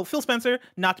also Phil Spencer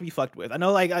not to be fucked with. I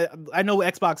know, like, I know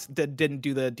Xbox didn't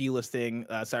do the delisting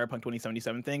Cyberpunk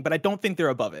 2077 thing, but I don't think they're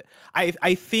above it.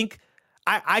 I think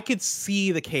I could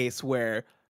see the case where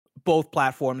both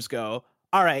platforms go,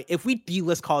 all right, if we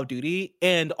delist Call of Duty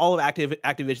and all of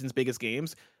Activision's biggest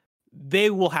games, they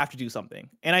will have to do something.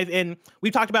 And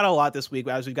we've talked about it a lot this week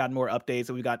as we've gotten more updates,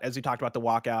 and as we talked about the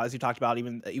walkout, as you talked about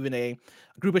even a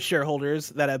group of shareholders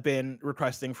that have been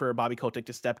requesting for Bobby Kotick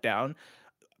to step down.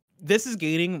 This is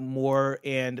gaining more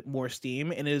and more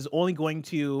steam, and it is only going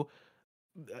to,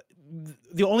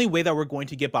 the only way that we're going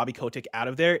to get Bobby Kotick out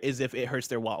of there is if it hurts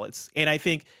their wallets. And I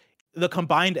think the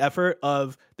combined effort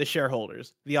of the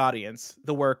shareholders, the audience,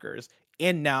 the workers,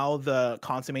 and now the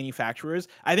console manufacturers,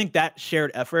 I think that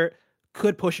shared effort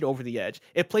could push it over the edge.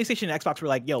 If PlayStation and Xbox were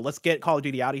like, yo, let's get Call of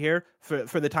Duty out of here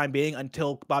for the time being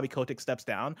until Bobby Kotick steps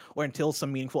down or until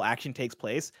some meaningful action takes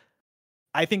place,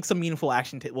 I think some meaningful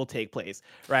action will take place,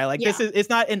 right? Like, it's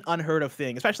not an unheard of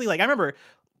thing, especially like I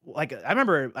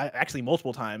remember actually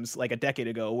multiple times, like a decade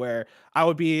ago, where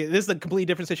this is a completely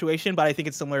different situation, but I think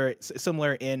it's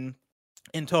similar in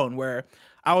tone, where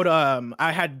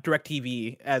I had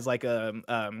DirecTV as like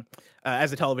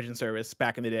as a television service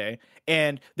back in the day,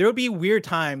 and there would be weird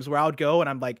times where I would go and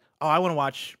I'm like, oh, I want to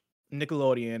watch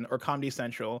Nickelodeon or Comedy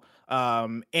Central,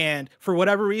 and for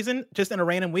whatever reason, just in a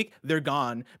random week, they're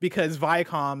gone because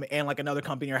Viacom and like another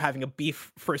company are having a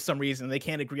beef for some reason. They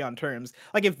can't agree on terms.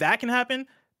 Like, if that can happen,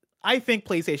 I think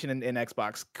PlayStation and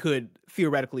Xbox could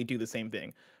theoretically do the same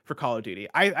thing for Call of Duty.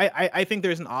 I think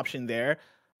there's an option there.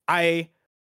 I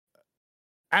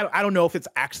don't know if it's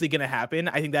actually going to happen.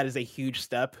 I think that is a huge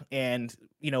step, and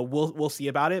you know, we'll see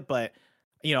about it. But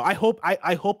you know, I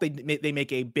hope they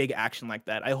make a big action like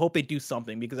that. I hope they do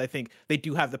something, because I think they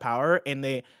do have the power, and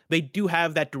they do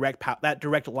have that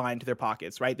direct line to their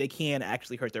pockets, right? They can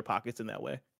actually hurt their pockets in that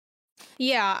way.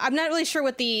 Yeah, I'm not really sure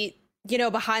what the, you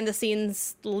know, behind the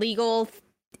scenes legal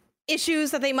issues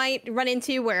that they might run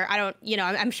into, where I don't, you know,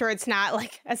 I'm sure it's not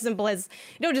like as simple as,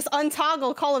 you know, just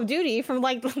untoggle Call of Duty from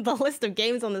like the list of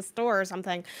games on the store or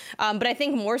something. But I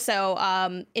think more so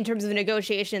in terms of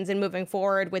negotiations and moving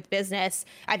forward with business,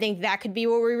 I think that could be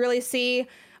where we really see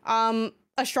a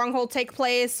stronghold take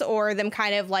place, or them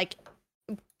kind of like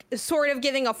sort of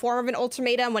giving a form of an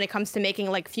ultimatum when it comes to making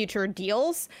like future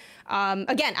deals.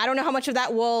 Again, I don't know how much of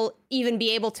that we'll even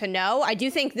be able to know. I do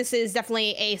think this is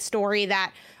definitely a story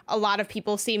that a lot of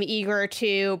people seem eager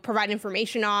to provide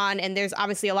information on. And there's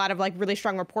obviously a lot of like really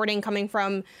strong reporting coming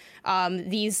from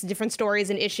these different stories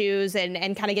and issues, and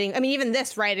kind of getting, I mean, even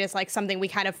this, right, is like something we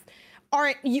kind of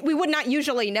we would not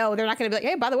usually know. They're not going to be like,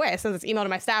 hey, by the way, I sent this email to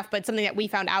my staff, but something that we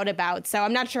found out about. So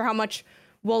I'm not sure how much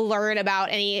we'll learn about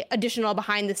any additional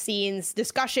behind the scenes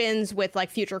discussions with like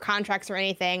future contracts or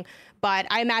anything. But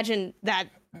I imagine that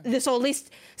this will at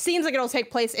least seems like it'll take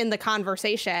place in the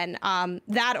conversation.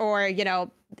 That, or, you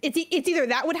know, it's either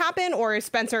that would happen, or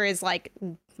Spencer is like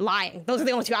lying. Those are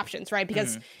the only two options, right?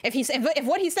 Because if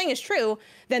what he's saying is true,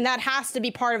 then that has to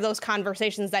be part of those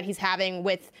conversations that he's having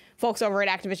with folks over at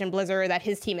Activision Blizzard that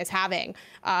his team is having.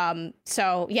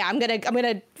 So yeah, I'm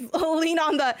gonna lean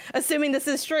on the assuming this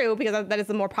is true, because that is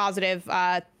the more positive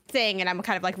thing, and I'm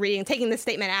kind of like taking this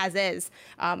statement as is.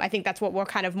 I think that's what we'll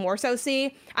kind of more so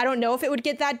see. I don't know if it would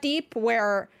get that deep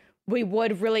where we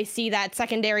would really see that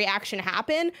secondary action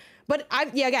happen. But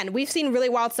again, we've seen really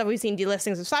wild stuff. We've seen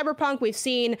delistings of Cyberpunk. We've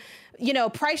seen,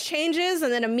 price changes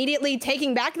and then immediately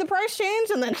taking back the price change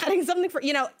and then adding something for,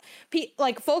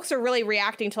 like folks are really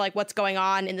reacting to like what's going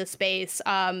on in the space.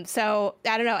 So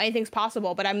I don't know, anything's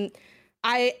possible, but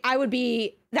that would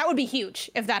be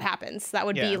huge if that happens. That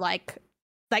would be like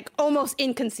almost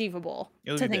inconceivable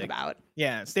to think about.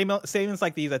 Yeah, statements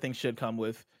like these I think should come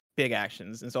with big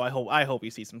actions, and so I hope we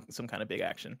see some kind of big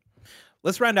action.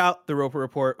 Let's round out the Roper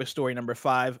Report with story number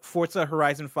 5. Forza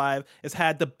Horizon 5 has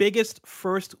had the biggest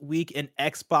first week in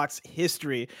Xbox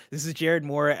history. This is Jared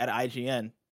Moore at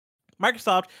IGN.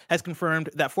 Microsoft has confirmed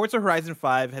that Forza Horizon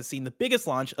 5 has seen the biggest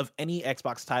launch of any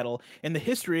Xbox title in the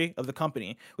history of the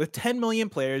company, with 10 million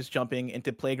players jumping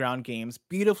into Playground Games'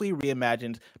 beautifully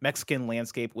reimagined Mexican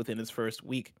landscape within its first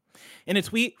week. In a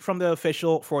tweet from the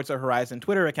official Forza Horizon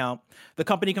Twitter account, the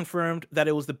company confirmed that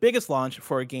it was the biggest launch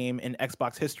for a game in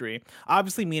Xbox history,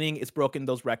 obviously meaning it's broken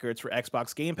those records for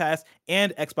Xbox Game Pass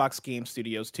and Xbox Game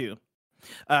Studios too.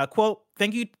 Quote,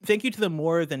 thank you to the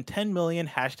more than 10 million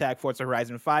hashtag Forza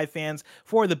Horizon 5 fans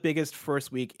for the biggest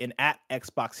first week in at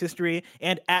Xbox history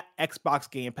and at Xbox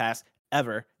Game Pass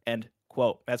ever, end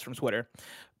quote. That's from Twitter.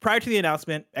 Prior to the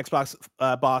announcement, Xbox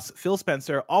boss Phil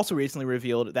Spencer also recently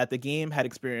revealed that the game had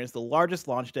experienced the largest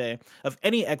launch day of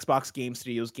any Xbox Game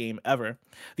Studios game ever.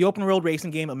 The open-world racing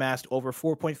game amassed over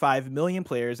 4.5 million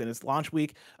players in its launch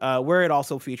week, where it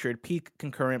also featured peak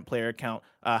concurrent player count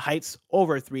heights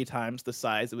over 3 times the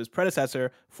size of its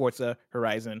predecessor, Forza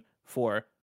Horizon 4.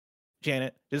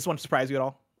 Janet, did this one surprise you at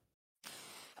all?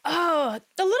 Oh,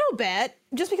 a little bit,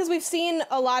 just because we've seen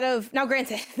a lot of, now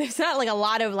granted, there's not like a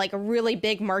lot of like really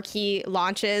big marquee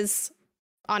launches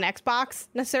on Xbox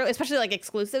necessarily, especially like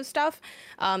exclusive stuff.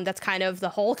 That's kind of the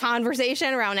whole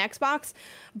conversation around Xbox.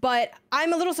 But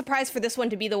I'm a little surprised for this one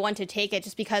to be the one to take it,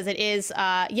 just because it is,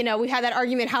 we had that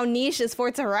argument, how niche is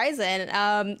Forza Horizon,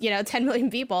 10 million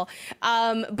people.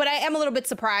 But I am a little bit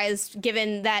surprised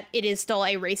given that it is still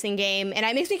a racing game. And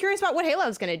it makes me curious about what Halo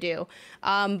is going to do.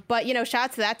 But, shout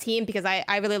out to that team, because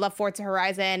I really love Forza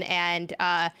Horizon. And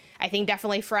I think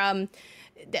definitely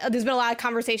there's been a lot of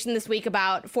conversation this week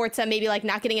about Forza maybe like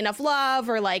not getting enough love,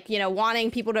 or like, wanting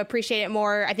people to appreciate it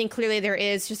more. I think clearly there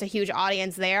is just a huge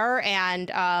audience there. And,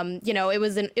 it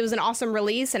was an awesome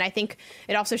release. And I think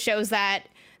it also shows that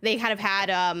they kind of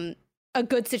had a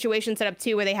good situation set up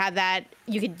too, where they had that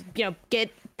you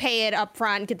could, pay it up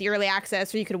front, get the early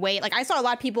access, or you could wait. Like I saw a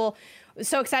lot of people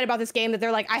so excited about this game that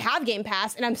they're like, I have Game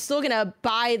Pass and I'm still gonna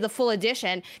buy the full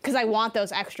edition because I want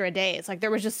those extra days. Like there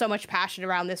was just so much passion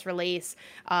around this release.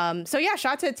 So yeah,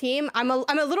 shout out to the team. I'm a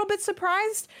little bit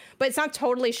surprised, but it's not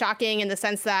totally shocking in the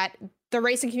sense that the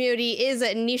racing community is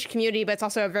a niche community, but it's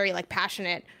also a very like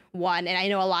passionate one. And I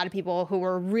know a lot of people who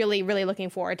were really, really looking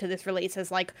forward to this release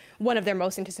as like one of their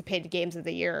most anticipated games of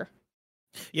the year.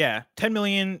 Yeah, 10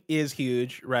 million is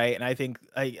huge, right? And I think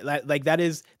that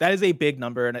is a big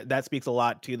number, and that speaks a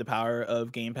lot to the power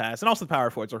of Game Pass and also the power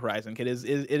of Forza Horizon. It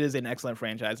is an excellent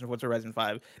franchise, and Forza Horizon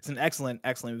 5 is an excellent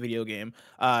video game.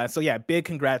 So yeah, big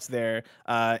congrats there.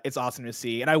 It's awesome to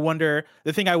see, and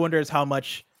the thing I wonder is how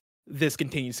much this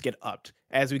continues to get upped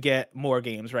as we get more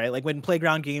games, right? Like when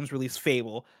Playground Games release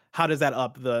Fable, how does that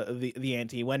up the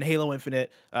ante? When Halo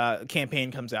Infinite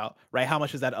campaign comes out, right? How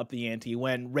much does that up the ante?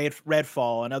 When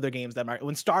Redfall and other games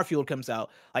when Starfield comes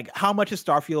out, like how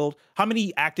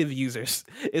many active users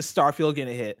is Starfield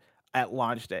gonna hit at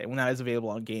launch day when that is available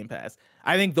on Game Pass?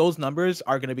 I think those numbers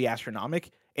are gonna be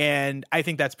astronomical. And I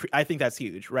think that's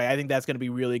huge, right? I think that's going to be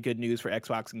really good news for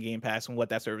Xbox and Game Pass and what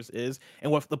that service is and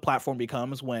what the platform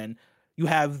becomes when you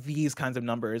have these kinds of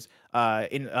numbers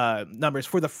numbers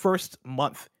for the first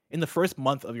month. In the first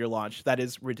month of your launch, that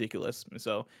is ridiculous. And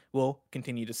so we'll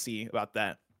continue to see about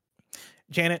that.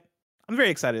 Janet, I'm very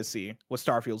excited to see what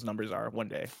Starfield's numbers are one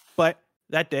day, but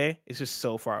that day is just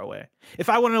so far away. If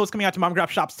I want to know what's coming out to mom and pop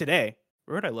shops today,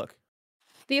 where would I look?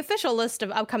 The official list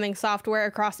of upcoming software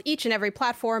across each and every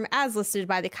platform, as listed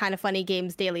by the Kinda Funny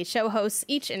Games Daily Show hosts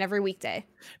each and every weekday.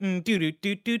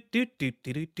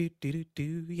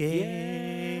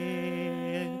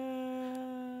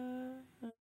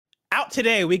 Out Out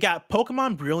today, we got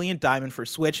Pokemon Brilliant Diamond for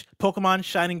Switch, Pokemon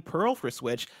Shining Pearl for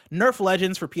Switch, Nerf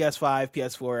Legends for PS5,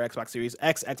 PS4, Xbox Series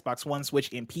X, Xbox One,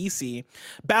 Switch, and PC,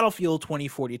 Battlefield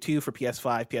 2042 for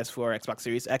PS5, PS4, Xbox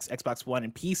Series X, Xbox One,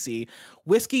 and PC,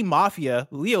 Whiskey Mafia,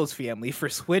 Leo's Family for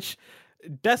Switch,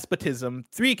 Despotism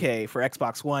 3K for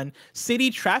Xbox One, City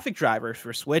Traffic Driver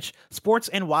for Switch, Sports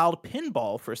and Wild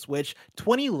Pinball for Switch,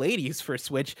 20 Ladies for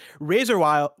Switch, Razor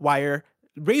Wire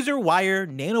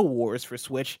Nano Wars for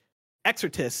Switch,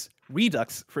 Exorcist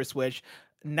Redux for Switch,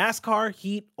 NASCAR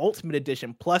Heat Ultimate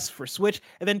Edition Plus for Switch,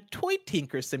 and then Toy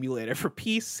Tinker Simulator for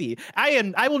PC.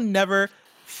 I will never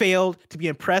fail to be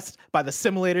impressed by the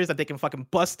simulators that they can fucking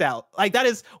bust out. Like, that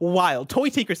is wild. Toy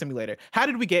Tinker Simulator. How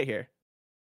did we get here?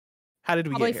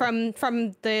 Probably from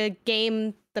the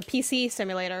game, the PC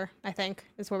simulator, I think,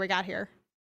 is where we got here.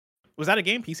 Was that a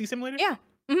game, PC Simulator? Yeah.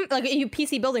 Mm-hmm. Like you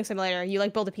PC building simulator. You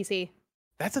like build a PC.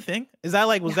 That's a thing? Is that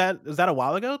like, was that a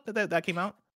while ago that came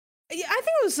out? Yeah, I think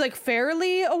it was like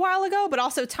fairly a while ago, but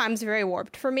also time's very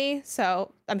warped for me.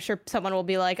 So I'm sure someone will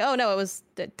be like, oh no, it was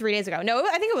 3 days ago. No,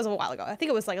 I think it was a while ago. I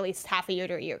think it was like at least half a year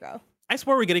to a year ago. I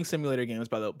swear we're getting simulator games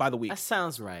by the week. That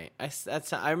sounds right.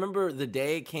 I remember the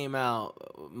day it came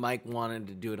out, Mike wanted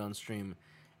to do it on stream.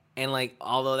 And like,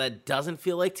 although that doesn't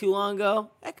feel like too long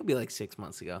ago, that could be like 6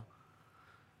 months ago.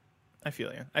 I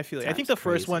feel you. I think the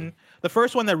first one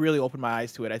that really opened my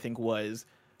eyes to it, I think, was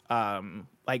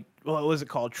like, what was it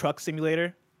called? Truck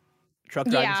Simulator? Truck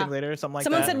driving simulator or something like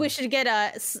Someone that. said we should get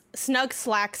a Snug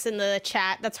Slacks in the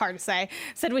chat. That's hard to say.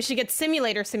 Said we should get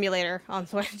Simulator on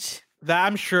Switch.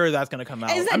 I'm sure that's gonna come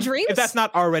out. Is that Dreams? If that's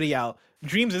not already out,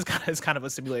 Dreams is kind of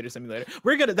a simulator.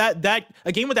 We're gonna that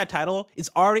a game with that title is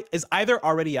either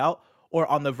already out or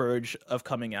on the verge of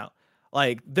coming out.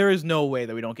 Like, there is no way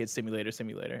that we don't get simulator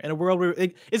in a world where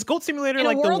is Goat Simulator in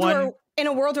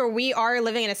a world where we are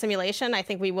living in a simulation. I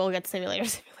think we will get simulator.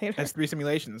 That's 3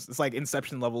 simulations. It's like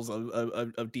Inception levels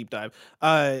of deep dive.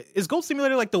 Is Goat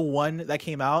Simulator like the one that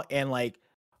came out and like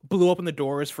blew open the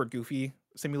doors for Goofy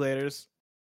simulators?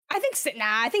 I think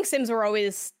Sims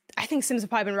have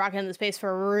probably been rocking in the space for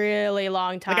a really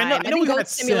long time. Like, I know we Goat got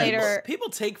Simulator. People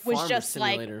take farmer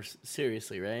simulators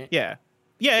seriously, right? Yeah.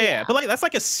 But like, that's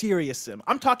like a serious sim.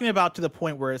 I'm talking about to the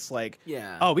point where it's like,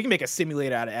 oh, we can make a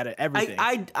simulator out of everything.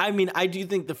 I mean, I do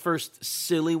think the first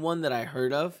silly one that I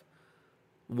heard of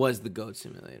was the Goat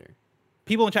Simulator.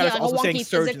 People in chat are also saying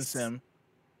Surgeon Sim.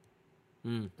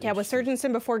 Was Surgeon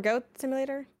Sim before Goat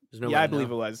Simulator? I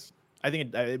believe it was.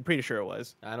 I'm pretty sure it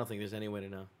was. I don't think there's any way to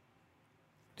know.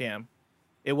 Damn.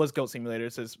 It was Goat Simulator,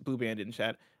 says Blue Bandit in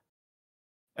chat.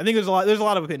 I think there's a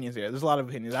lot of opinions here. There's a lot of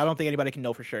opinions. I don't think anybody can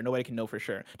know for sure. Nobody can know for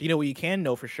sure. Do you know what you can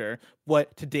know for sure?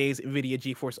 What today's NVIDIA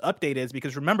GeForce update is?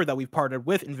 Because remember that we've partnered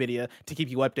with NVIDIA to keep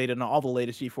you updated on all the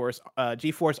latest GeForce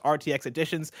RTX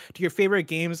additions to your favorite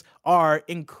games are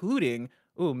including,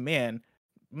 somebody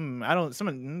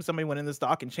went in this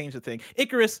doc and changed the thing.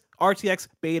 Icarus RTX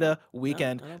beta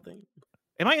weekend. I don't think.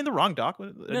 Am I in the wrong doc?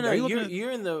 No,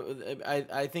 you're in the.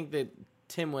 I think that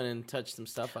Tim went and touched some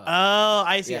stuff up. Oh,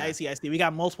 I see. We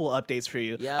got multiple updates for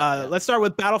you. Let's start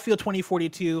with Battlefield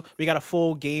 2042. We got a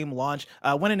full game launch.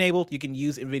 When enabled, you can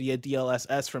use NVIDIA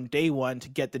DLSS from day one to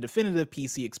get the definitive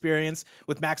PC experience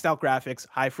with maxed out graphics,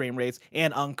 high frame rates,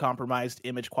 and uncompromised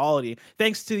image quality.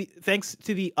 Thanks to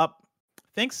the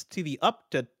up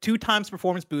to 2 times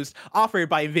performance boost offered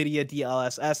by NVIDIA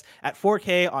DLSS at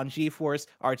 4K on GeForce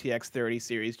RTX 30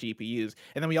 series GPUs.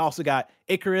 And then we also got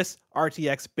Icarus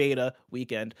RTX beta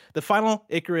weekend. The final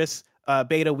Icarus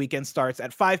beta weekend starts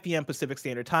at 5 p.m. Pacific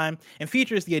Standard Time and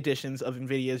features the additions of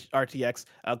NVIDIA's RTX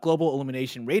global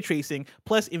illumination ray tracing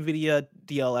plus NVIDIA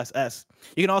DLSS.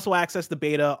 You can also access the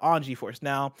beta on GeForce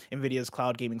Now, NVIDIA's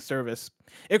cloud gaming service.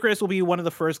 Icarus will be one of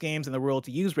the first games in the world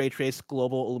to use ray trace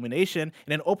global illumination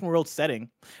in an open world setting.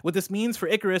 What this means for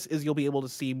Icarus is you'll be able to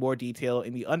see more detail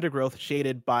in the undergrowth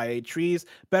shaded by trees,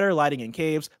 better lighting in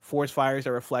caves, forest fires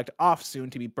that reflect off soon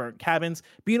to be burnt cabins,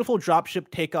 beautiful dropship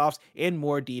takeoffs, and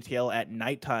more detail at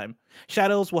nighttime.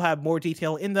 Shadows will have more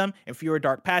detail in them and fewer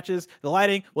dark patches. The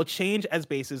lighting will change as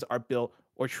bases are built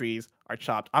or trees are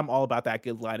chopped. I'm all about that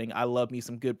good lighting. I love me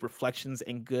some good reflections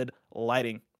and good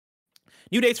lighting.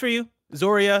 New dates for you.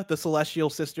 Zoria, The Celestial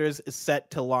Sisters is set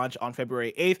to launch on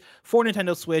February 8th for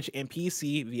Nintendo Switch and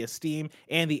PC via Steam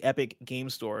and the Epic Game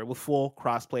Store with full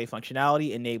crossplay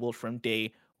functionality enabled from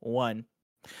day one.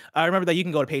 Remember that you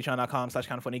can go to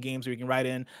patreon.com/kindoffunnygames where you can write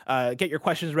in, get your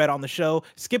questions read on the show,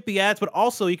 skip the ads, but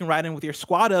also you can write in with your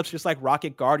squad ups just like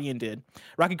Rocket Guardian did.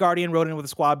 Rocket Guardian wrote in with a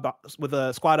squad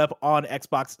up on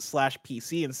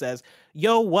Xbox/PC and says,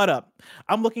 "Yo, what up?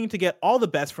 I'm looking to get all the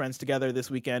best friends together this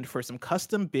weekend for some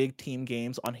custom big team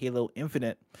games on Halo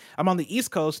Infinite. I'm on the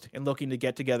East Coast and looking to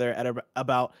get together at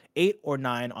about 8 or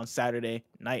 9 on Saturday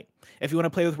night. If you want to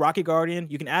play with Rocket Guardian,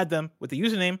 you can add them with the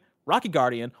username Rocket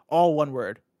Guardian, all one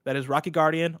word. That is Rocket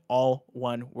Guardian, all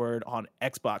one word on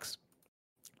Xbox."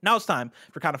 Now it's time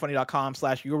for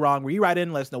kindoffunny.com/you're wrong, where you write in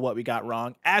and let us know what we got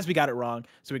wrong as we got it wrong,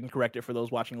 so we can correct it for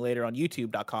those watching later on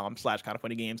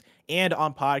youtube.com/kindoffunnygames and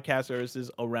on podcast services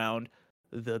around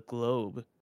the globe.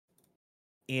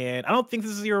 And I don't think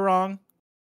this is you're wrong,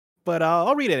 but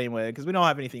I'll read it anyway because we don't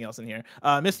have anything else in here.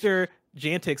 Mr.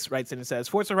 Jantix writes in and says,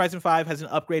 Forza Horizon 5 has an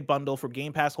upgrade bundle for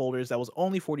Game Pass holders that was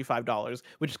only $45,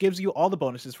 which gives you all the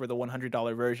bonuses for the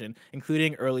 $100 version,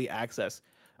 including early access.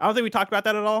 I don't think we talked about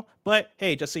that at all, but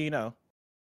hey, just so you know.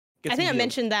 I think I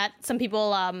mentioned that some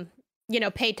people,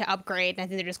 paid to upgrade, and I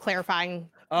think they're just clarifying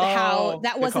how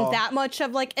that wasn't that much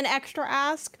of like an extra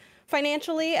ask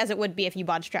financially as it would be if you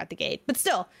bought straight out the gate. But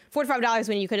still, $45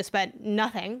 when you could have spent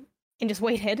nothing and just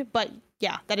waited. But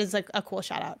yeah, that is like a cool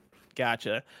shout out.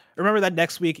 Gotcha. Remember that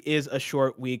next week is a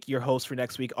short week. Your hosts for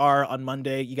next week are on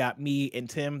Monday, you got me and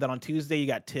Tim. Then on Tuesday, you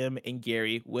got Tim and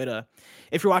Gary Witta.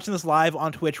 If you're watching this live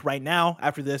on Twitch right now,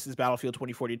 after this is Battlefield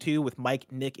 2042 with Mike,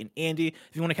 Nick, and Andy.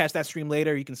 If you want to catch that stream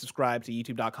later, you can subscribe to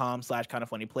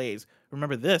youtube.com/kindoffunnyplays.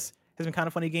 Remember, this has been Kind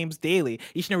of Funny Games Daily.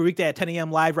 Each and every weekday at 10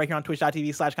 a.m. live right here on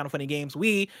twitch.tv/kindoffunnygames.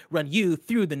 We run you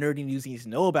through the nerdy news you need to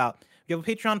know about. We have a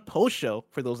Patreon post show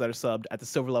for those that are subbed at the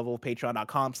silver level of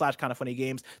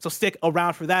patreon.com/kindoffunnygames. So stick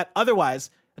around for that.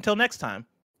 Otherwise, until next time,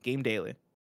 Game Daily.